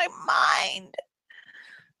blows my mind.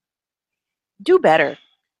 Do better.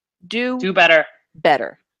 Do better.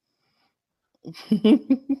 Better.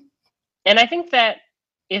 And I think that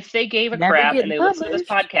if they gave a crap and they listened to this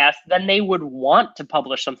podcast, then they would want to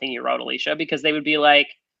publish something you wrote, Alicia, because they would be like,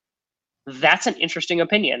 that's an interesting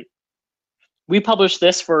opinion. We published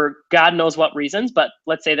this for God knows what reasons, but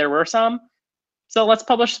let's say there were some. So let's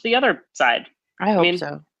publish the other side. I hope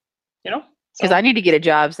so. You know? Because I need to get a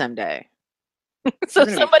job someday. So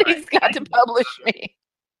somebody's got to publish me.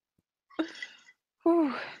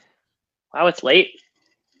 Wow, it's late.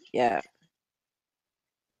 Yeah.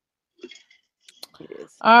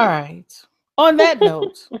 All right. On that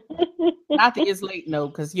note, not the it's late note,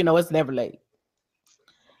 because you know it's never late.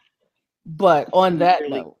 But on that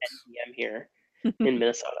note, 10 p.m. here in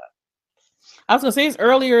Minnesota. I was gonna say it's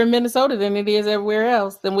earlier in Minnesota than it is everywhere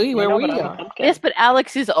else than where we are. Yes, but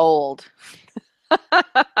Alex is old.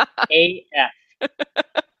 AF.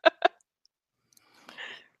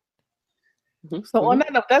 So on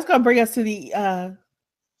that note, that's gonna bring us to the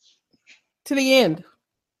end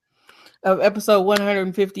of episode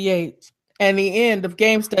 158 and the end of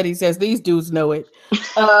game studies as these dudes know it.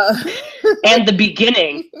 And the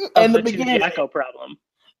beginning of the two Jacko problem.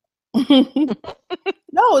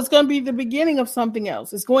 No, it's going to be the beginning of something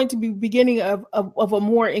else. It's going to be beginning of a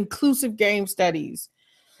more inclusive game studies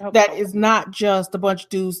that is not just a bunch of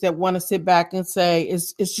dudes that want to sit back and say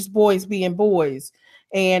it's just boys being boys,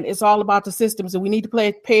 and it's all about the systems, and we need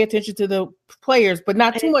to pay attention to the players, but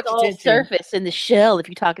not too much attention. Surface in the shell if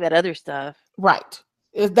you talk about other stuff. Right.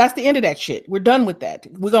 That's the end of that shit. We're done with that.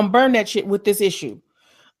 We're going to burn that shit with this issue.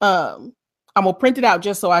 I'm going to print it out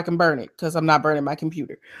just so I can burn it because I'm not burning my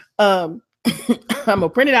computer. I'm going to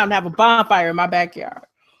print it out and have a bonfire in my backyard.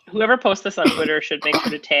 Whoever posts this on Twitter should make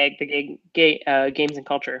sure to tag the games and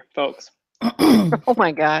culture folks. Oh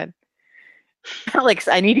my God. Alex,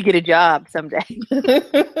 I need to get a job someday.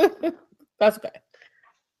 That's okay.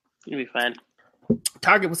 You'll be fine.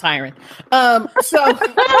 Target was hiring.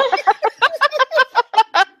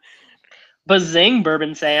 Bazing,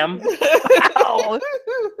 Bourbon Sam. Wow.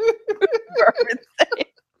 Bourbon Sam.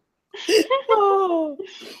 Oh,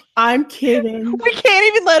 I'm kidding. We can't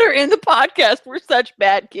even let her in the podcast. We're such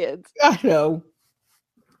bad kids. I know.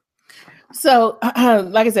 So,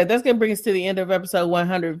 like I said, that's going to bring us to the end of episode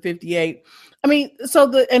 158. I mean, so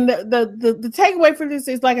the takeaway for this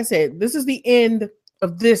is, like I said, this is the end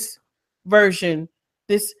of this version,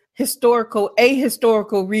 this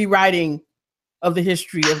ahistorical rewriting of the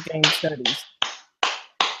history of game studies.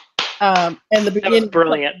 And the beginning,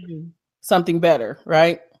 brilliant. Something better,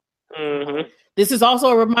 right? Mm-hmm. This is also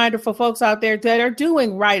a reminder for folks out there that are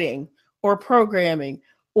doing writing or programming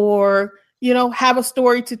or, have a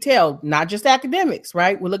story to tell, not just academics,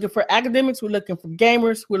 right? We're looking for academics. We're looking for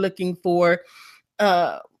gamers. We're looking for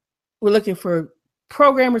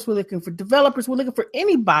programmers. We're looking for developers. We're looking for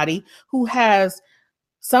anybody who has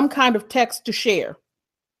some kind of text to share.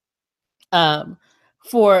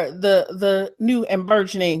 For the new and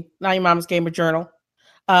burgeoning Now Your Mama's Gamer Journal.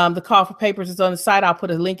 The call for papers is on the site. I'll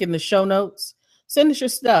put a link in the show notes. Send us your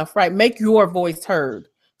stuff, right? Make your voice heard.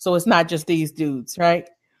 So it's not just these dudes, right?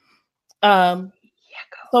 So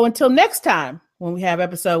until next time, when we have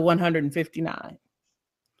episode 159,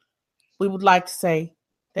 we would like to say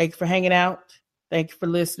thank you for hanging out. Thank you for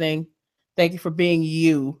listening. Thank you for being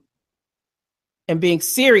you and being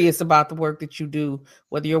serious about the work that you do,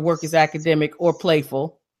 whether your work is academic or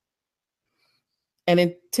playful. And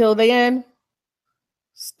until then,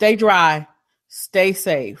 stay dry, stay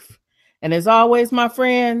safe. And as always, my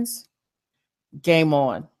friends, game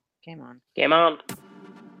on. Game on. Game on.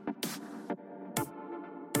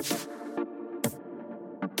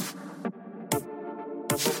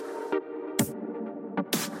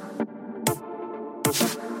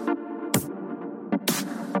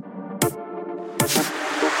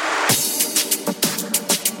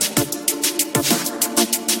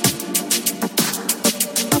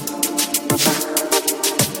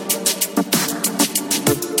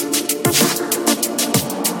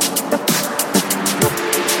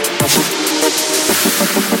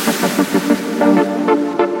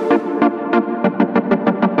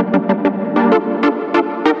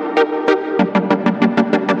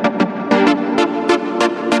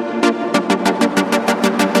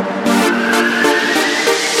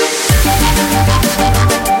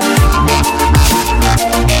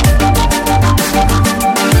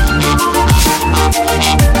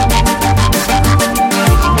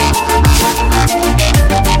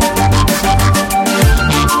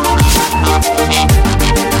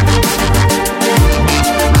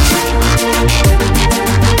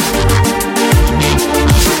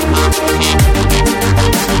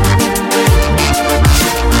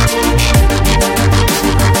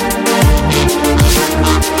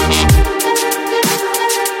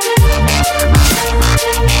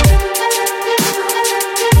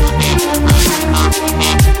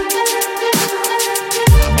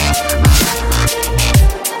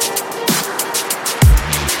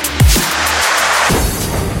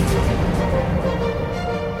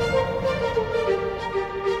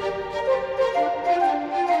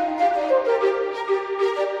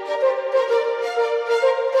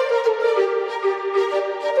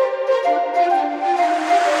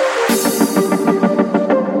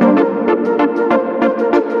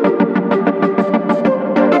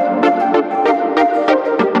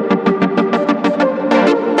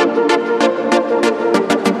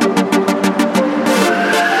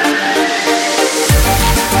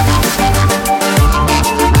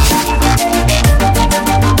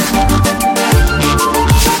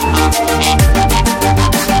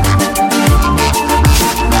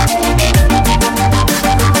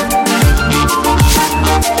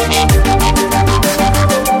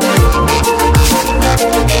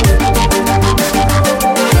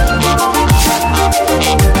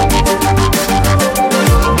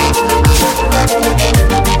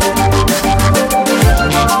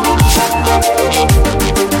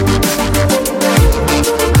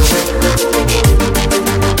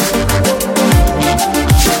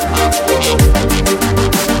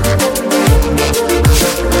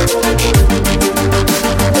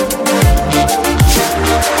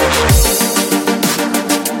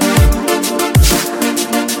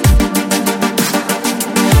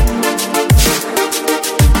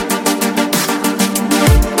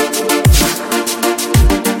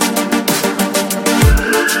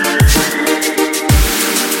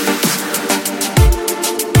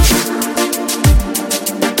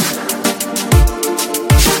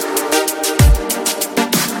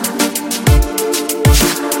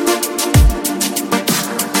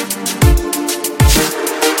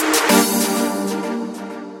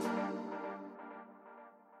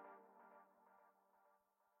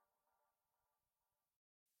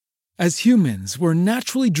 As humans, we're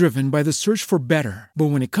naturally driven by the search for better. But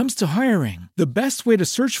when it comes to hiring, the best way to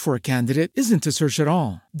search for a candidate isn't to search at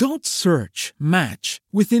all. Don't search, match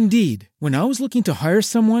with Indeed. When I was looking to hire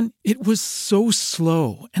someone, it was so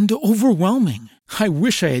slow and overwhelming. I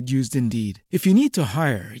wish I had used Indeed. If you need to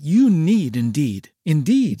hire, you need Indeed.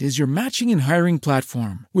 Indeed is your matching and hiring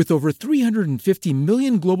platform with over 350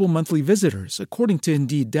 million global monthly visitors, according to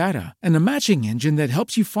Indeed data, and a matching engine that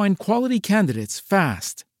helps you find quality candidates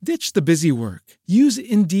fast. Ditch the busy work. Use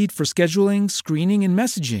Indeed for scheduling, screening, and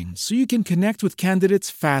messaging so you can connect with candidates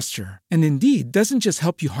faster. And Indeed doesn't just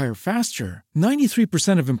help you hire faster.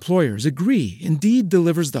 93% of employers agree Indeed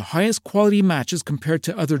delivers the highest quality matches compared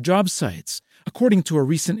to other job sites, according to a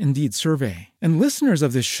recent Indeed survey. And listeners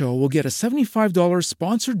of this show will get a $75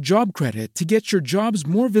 sponsored job credit to get your jobs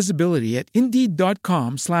more visibility at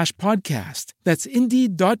Indeed.com/podcast. That's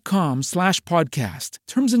Indeed.com/podcast.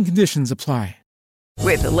 Terms and conditions apply.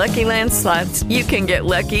 With the Lucky Land Slots, you can get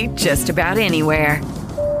lucky just about anywhere.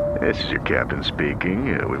 This is your captain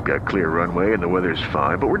speaking. We've got clear runway and the weather's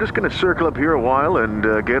fine, but we're just going to circle up here a while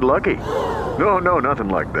and get lucky. No, nothing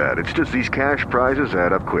like that. It's just these cash prizes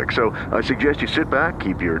add up quick. So I suggest you sit back,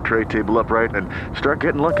 keep your tray table upright, and start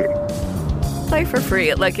getting lucky. Play for free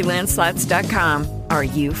at LuckyLandSlots.com. Are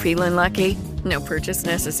you feeling lucky? No purchase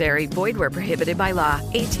necessary. Void where prohibited by law.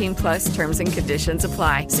 18+ terms and conditions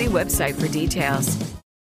apply. See website for details.